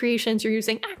in recreations, you're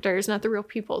using actors, not the real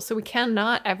people. So we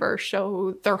cannot ever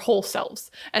show their whole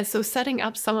selves. And so setting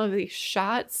up some of these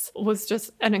shots was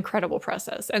just an incredible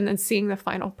process. And then seeing the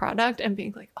final product and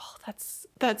being like, oh,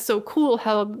 that's so cool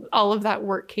how all of that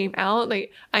work came out.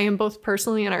 I am both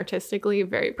personally and artistically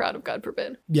very proud of God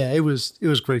Forbid. Yeah, it was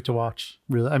great to watch.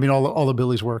 Really, I mean, all of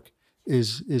Billy's work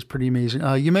is pretty amazing.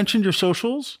 You mentioned your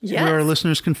socials, yes, where our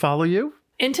listeners can follow you.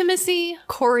 Intimacy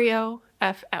Choreo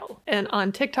FL, and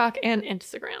on TikTok and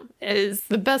Instagram is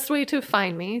the best way to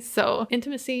find me. So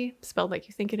intimacy, spelled like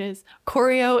you think it is.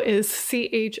 Choreo is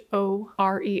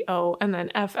CHOREO, and then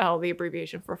FL, the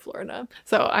abbreviation for Florida.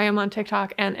 So I am on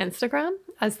TikTok and Instagram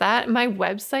as that. My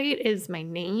website is my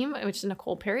name, which is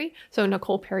Nicole Perry. So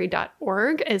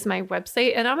NicolePerry.org is my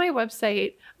website. And on my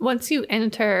website, once you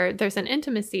enter, there's an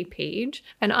intimacy page.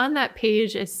 And on that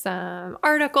page is some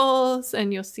articles,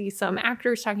 and you'll see some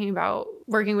actors talking about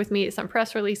working with me, some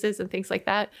press releases and things like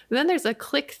that. And then there's a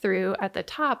click through at the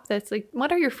top that's like, what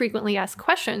are your frequently asked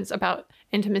questions about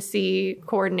intimacy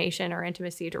coordination or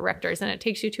intimacy directors? And it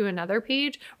takes you to another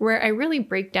page where I really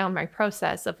break down my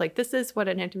process of this is what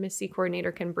an intimacy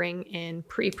coordinator can bring in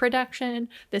pre-production.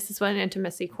 This is what an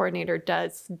intimacy coordinator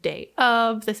does day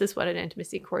of. This is what an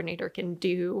intimacy coordinator can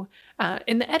do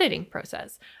in the editing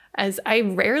process. As I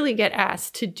rarely get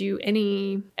asked to do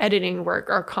any editing work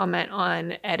or comment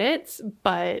on edits,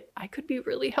 but I could be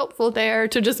really helpful there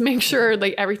to just make sure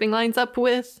everything lines up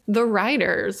with the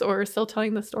writers or still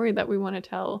telling the story that we want to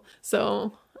tell.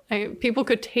 So People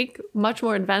could take much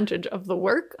more advantage of the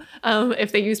work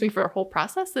if they use me for a whole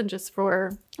process than just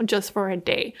for a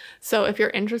day. So if you're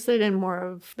interested in more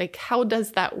of like, how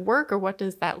does that work or what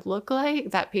does that look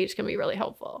like, that page can be really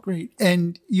helpful. Great.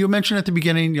 And you mentioned at the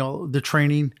beginning, the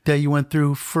training that you went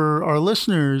through. For our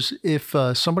listeners, if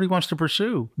somebody wants to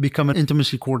pursue, become an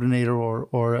intimacy coordinator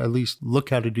or at least look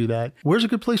how to do that, where's a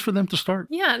good place for them to start?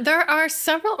 Yeah, there are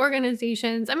several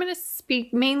organizations. I'm going to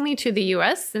speak mainly to the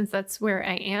US since that's where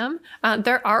I am.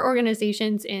 There are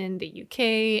organizations in the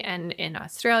UK and in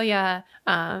Australia,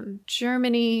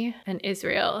 Germany and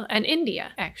Israel and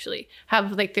India actually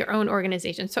have like their own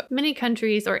organizations. So many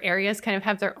countries or areas kind of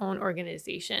have their own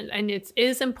organization. And it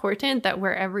is important that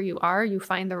wherever you are, you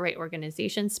find the right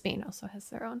organization. Spain also has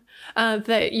their own,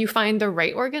 that you find the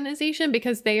right organization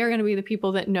because they are going to be the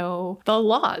people that know the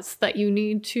laws that you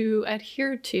need to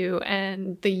adhere to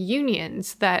and the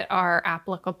unions that are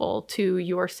applicable to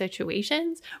your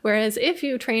situations. Whereas if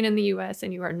you train in the US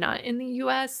and you are not in the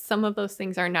US, some of those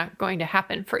things are not going to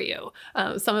happen for you.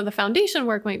 Some of the foundation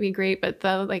work might be great, but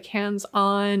the like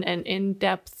hands-on and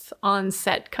in-depth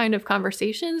on-set kind of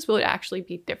conversations will actually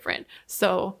be different.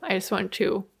 So I just want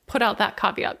to put out that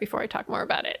caveat before I talk more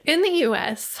about it. In the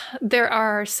US, there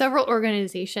are several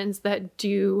organizations that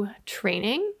do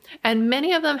training, and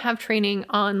many of them have training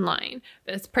online.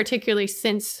 It's particularly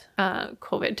since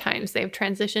COVID times, they've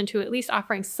transitioned to at least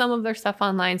offering some of their stuff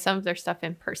online, some of their stuff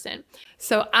in person.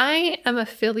 So I am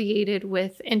affiliated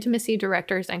with Intimacy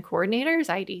Directors and Coordinators,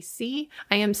 IDC.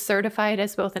 I am certified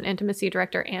as both an intimacy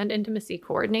director and intimacy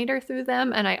coordinator through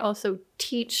them, and I also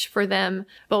teach for them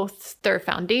both their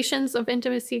foundations of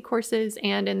intimacy courses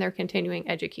and in their continuing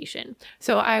education.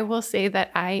 So I will say that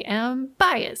I am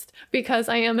biased because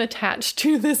I am attached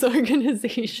to this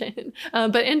organization.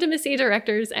 But Intimacy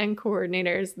Directors and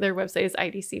Coordinators, their website is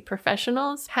IDC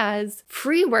Professionals, has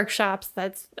free workshops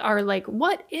that are like,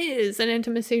 what is an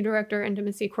intimacy director,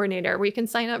 intimacy coordinator? Where you can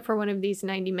sign up for one of these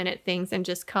 90-minute things and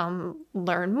just come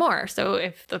learn more. So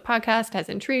if the podcast has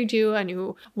intrigued you and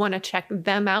you want to check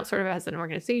them out sort of as an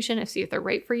organization and see if they're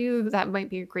right for you, that might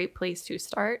be a great place to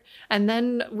start. And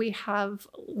then we have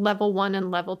level 1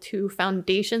 and level 2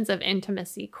 foundations of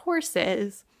intimacy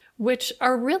courses, which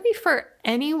are really for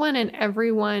anyone and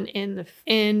everyone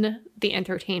in the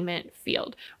entertainment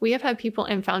field. We have had people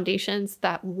in foundations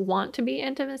that want to be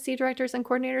intimacy directors and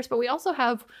coordinators, but we also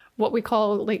have what we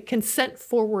call like consent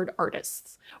forward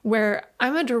artists, where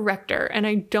I'm a director and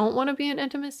I don't want to be an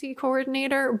intimacy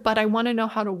coordinator, but I want to know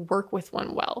how to work with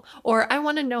one well, or I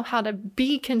want to know how to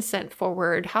be consent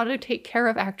forward, how to take care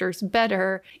of actors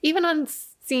better, even on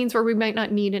scenes where we might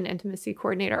not need an intimacy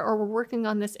coordinator, or we're working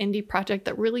on this indie project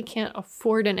that really can't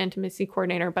afford an intimacy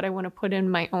coordinator, but I want to put in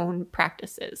my own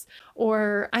practices.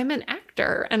 Or I'm an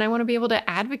actor and I want to be able to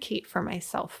advocate for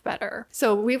myself better.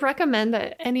 So we recommend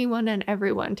that anyone and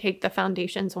everyone take the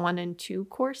Foundations 1 and 2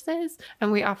 courses,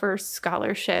 and we offer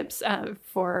scholarships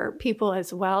for people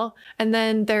as well. And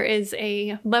then there is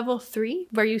a level 3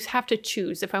 where you have to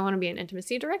choose if I want to be an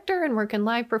intimacy director and work in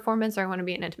live performance, or I want to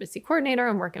be an intimacy coordinator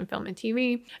and work in film and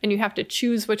TV. And you have to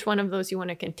choose which one of those you want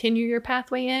to continue your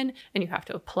pathway in, and you have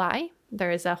to apply. There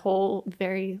is a whole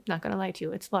not going to lie to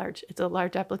you, it's large. It's a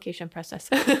large application process.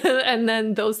 And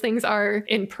then those things are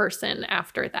in person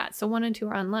after that. So 1 and 2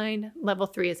 are online. Level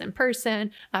 3 is in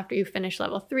person. After you finish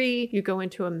level 3, you go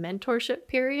into a mentorship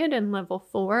period in level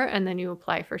 4, and then you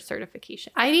apply for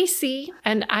certification. IDC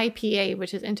and IPA,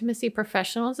 which is Intimacy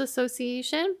Professionals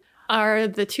Association, are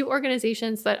the 2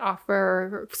 organizations that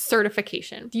offer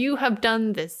certification. You have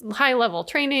done this high-level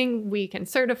training. We can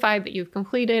certify that you've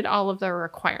completed all of the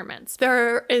requirements.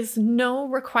 There is no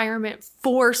requirement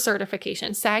for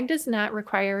certification. SAG does not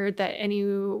require that any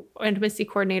intimacy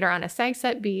coordinator on a SAG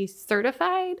set be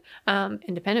certified.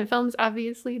 Independent films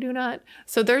obviously do not.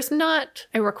 So there's not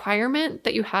a requirement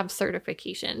that you have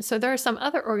certification. So there are some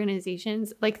other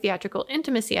organizations like Theatrical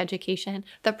Intimacy Education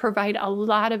that provide a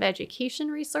lot of education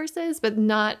resources, but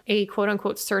not a quote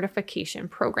unquote certification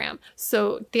program.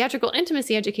 So Theatrical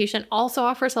Intimacy Education also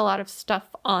offers a lot of stuff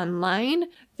online.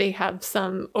 They have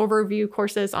some overview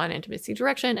courses on intimacy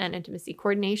direction and intimacy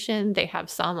coordination. They have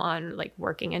some on like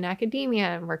working in academia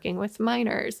and working with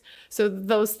minors. So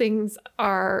those things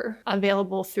are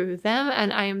available through them.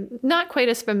 And I'm not quite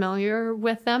as familiar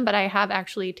with them, but I have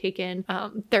actually taken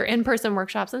their in-person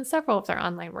workshops and several of their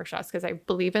online workshops because I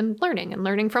believe in learning and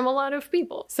learning from a lot of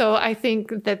people. So I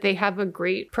think that they have a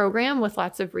great program with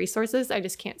lots of resources. I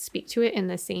just can't speak to it in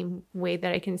the same way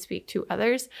that I can speak to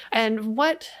others. And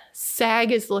what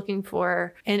SAG is looking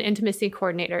for in intimacy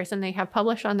coordinators, and they have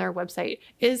published on their website,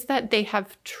 is that they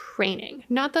have training.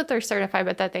 Not that they're certified,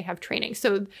 but that they have training.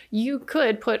 So you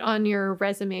could put on your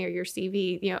resume or your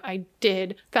CV, I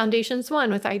did Foundations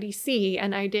 1 with IDC,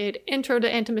 and I did Intro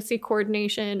to Intimacy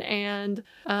Coordination and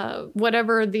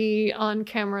whatever the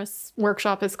on-camera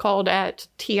workshop is called at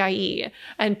TIE,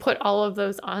 and put all of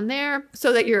those on there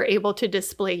so that you're able to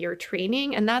display your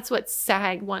training. And that's what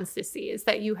SAG wants to see, is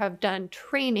that you have done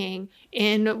training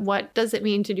in what does it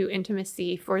mean to do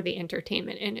intimacy for the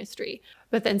entertainment industry.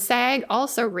 But then SAG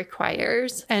also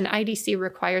requires, and IDC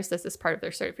requires this as part of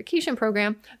their certification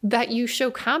program, that you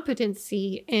show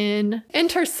competency in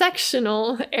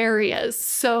intersectional areas,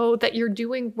 so that you're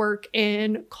doing work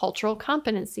in cultural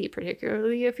competency,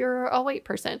 particularly if you're a white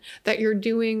person, that you're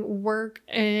doing work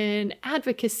in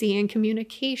advocacy and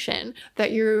communication,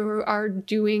 that you are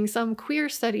doing some queer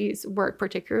studies work,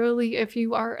 particularly if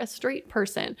you are a straight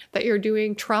person, that you're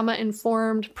doing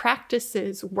trauma-informed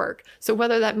practices work. So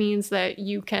whether that means that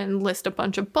you can list a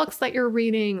bunch of books that you're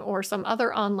reading, or some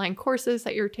other online courses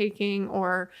that you're taking,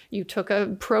 or you took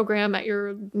a program at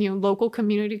your local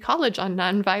community college on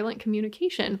nonviolent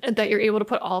communication, that you're able to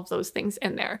put all of those things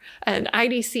in there. And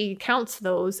IDC counts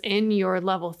those in your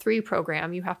level 3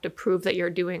 program. You have to prove that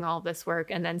you're doing all this work,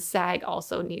 and then SAG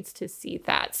also needs to see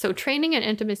that. So training in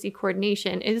intimacy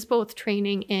coordination is both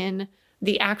training in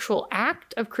the actual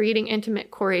act of creating intimate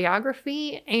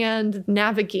choreography and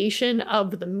navigation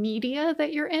of the media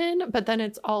that you're in. But then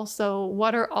it's also,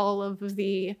 what are all of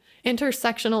the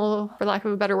intersectional, for lack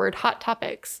of a better word, hot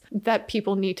topics that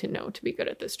people need to know to be good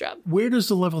at this job. Where does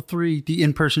the level 3, the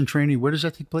in-person training, where does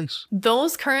that take place?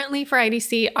 Those currently for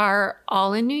IDC are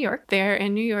all in New York. They're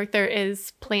in New York. There is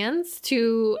plans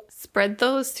to spread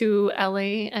those to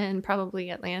LA and probably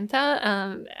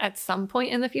Atlanta at some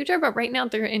point in the future. But right now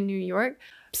they're in New York,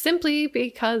 simply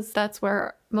because that's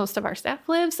where most of our staff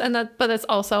lives, but it's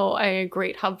also a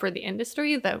great hub for the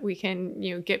industry, that we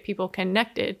can get people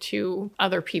connected to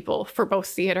other people for both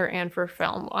theater and for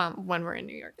film when we're in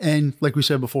New York. And like we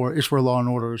said before, it's where Law and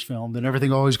Order is filmed, and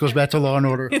everything always goes back to Law and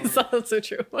Order. It's also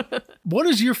true. What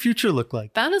does your future look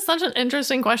like? That is such an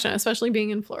interesting question, especially being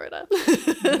in Florida.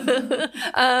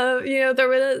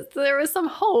 There was some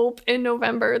hope in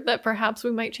November that perhaps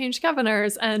we might change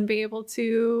governors and be able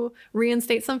to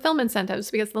reinstate some film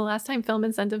incentives, because the last time film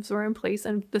incentives were in place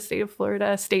in the state of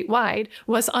Florida statewide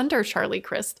was under Charlie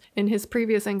Crist in his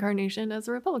previous incarnation as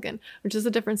a Republican, which is a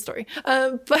different story.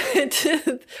 But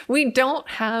we don't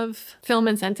have film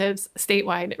incentives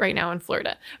statewide right now in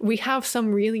Florida. We have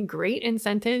some really great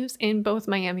incentives in both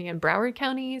Miami and Broward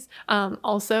counties,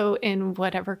 also in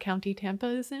whatever county Tampa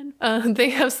is in. They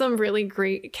have some really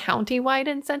great county-wide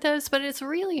incentives, but it's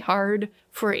really hard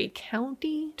for a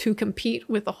county to compete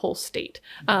with a whole state,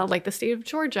 like the state of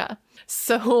Georgia.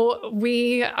 So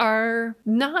we are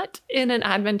not in an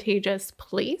advantageous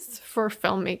place for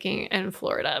filmmaking in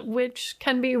Florida, which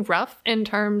can be rough in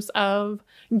terms of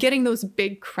getting those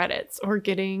big credits or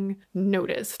getting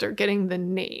noticed or getting the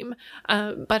name.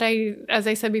 But as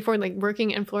I said before, like,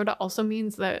 working in Florida also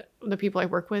means that the people I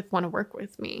work with want to work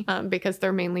with me, because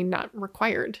they're mainly not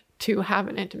required to have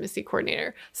an intimacy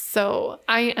coordinator. So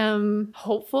I am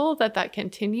hopeful that that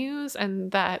continues,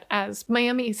 and that as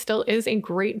Miami still is a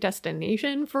great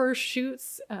destination for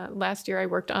shoots. Last year I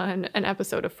worked on an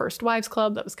episode of First Wives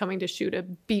Club that was coming to shoot a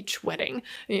beach wedding,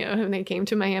 and they came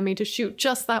to Miami to shoot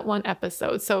just that one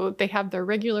episode. So they have their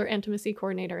regular intimacy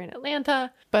coordinator in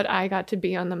Atlanta, but I got to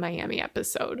be on the Miami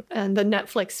episode. And the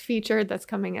Netflix feature that's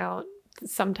coming out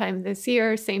sometime this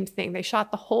year, same thing. They shot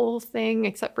the whole thing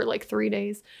except for like 3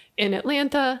 days in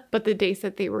Atlanta, but the days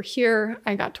that they were here,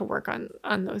 I got to work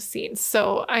on those scenes.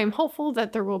 So I'm hopeful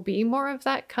that there will be more of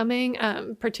that coming,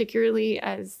 particularly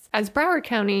as Broward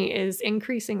County is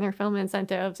increasing their film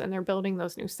incentives and they're building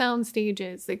those new sound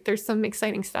stages. Like, there's some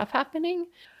exciting stuff happening,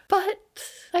 but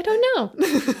I don't know.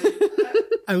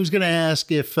 I was going to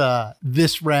ask if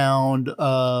this round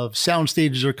of sound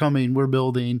stages are coming, we're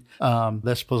building,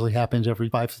 that supposedly happens every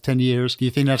 5 to 10 years. Do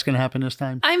you think that's going to happen this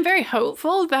time? I'm very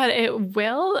hopeful that it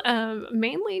will,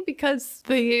 mainly because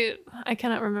I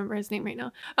cannot remember his name right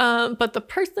now, but the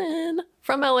person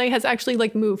from LA has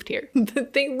actually moved here.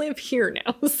 They live here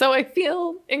now. So I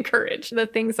feel encouraged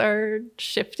that things are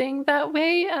shifting that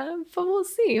way. But we'll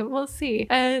see.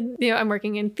 And, I'm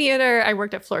working in theater. I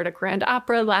worked at Florida Grand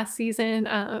Opera last season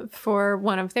for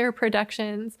one of their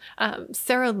productions.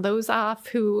 Sarah Lozoff,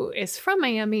 who is from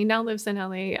Miami, now lives in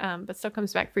LA, but still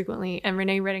comes back frequently, and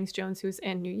Renee Reddings-Jones, who's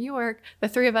in New York. The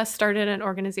three of us started an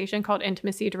organization called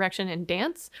Intimacy Direction and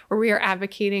Dance, where we are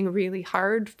advocating really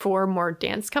hard for more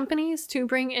dance companies to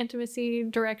bring intimacy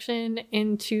direction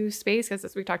into space, because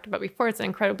as we talked about before, it's an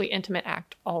incredibly intimate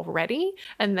act already.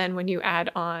 And then when you add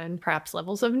on perhaps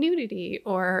levels of nudity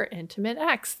or intimate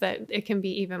acts, that it can be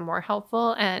even more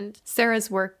helpful. And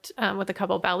Sarah's worked with a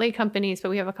couple ballet companies, but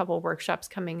we have a couple workshops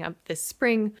coming up this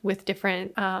spring with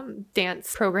different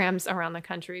dance programs around the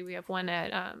country. We have one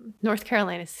at North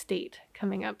Carolina State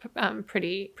coming up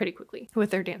pretty quickly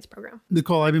with their dance program.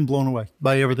 Nicole, I've been blown away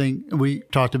by everything we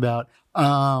talked about.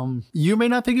 You may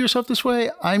not think of yourself this way.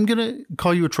 I'm going to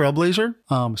call you a trailblazer,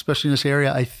 especially in this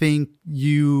area. I think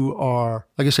you are,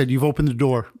 like I said, you've opened the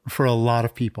door for a lot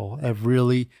of people. Have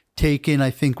really taken,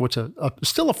 I think, what's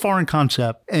still a foreign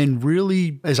concept, and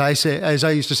really, as I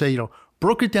used to say,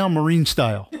 broke it down Marine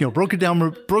style, broke it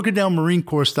down Marine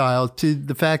Corps style, to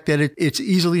the fact that it's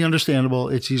easily understandable.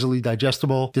 It's easily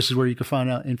digestible. This is where you can find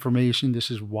out information.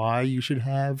 This is why you should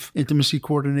have intimacy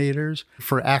coordinators.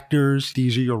 For actors,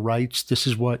 these are your rights. This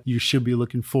is what you should be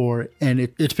looking for. And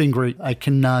it's been great. I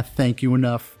cannot thank you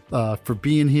enough for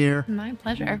being here. My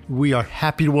pleasure. We are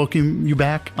happy to welcome you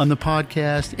back on the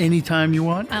podcast anytime you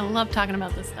want. I love talking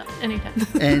about this stuff anytime.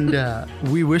 And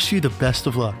we wish you the best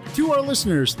of luck. To our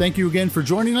listeners, thank you again for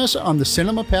joining us on the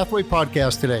Cinema Pathway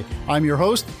podcast today. I'm your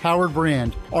host, Howard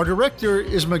Brand. Our director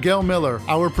is Miguel Miller.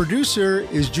 Our producer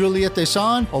is Juliette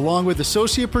Desan, along with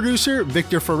associate producer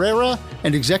Victor Ferreira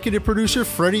and executive producer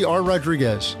Freddie R.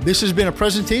 Rodriguez. This has been a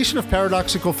presentation of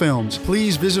Paradoxical Films.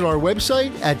 Please visit our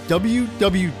website at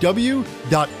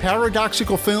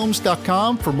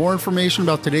www.paradoxicalfilms.com for more information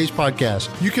about today's podcast.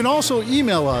 You can also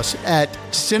email us at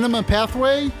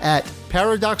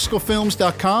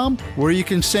cinemapathway@paradoxicalfilms.com, where you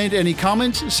can send any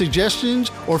comments,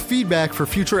 suggestions, or feedback for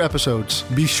future episodes.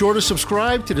 Be sure to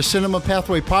subscribe to the Cinema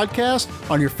Pathway podcast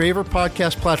on your favorite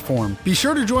podcast platform. Be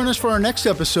sure to join us for our next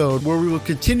episode, where we will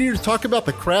continue to talk about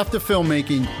the craft of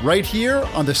filmmaking right here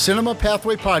on the Cinema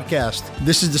Pathway podcast.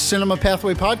 This is the Cinema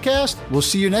Pathway podcast. We'll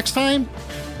see you next time.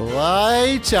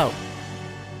 Lights out.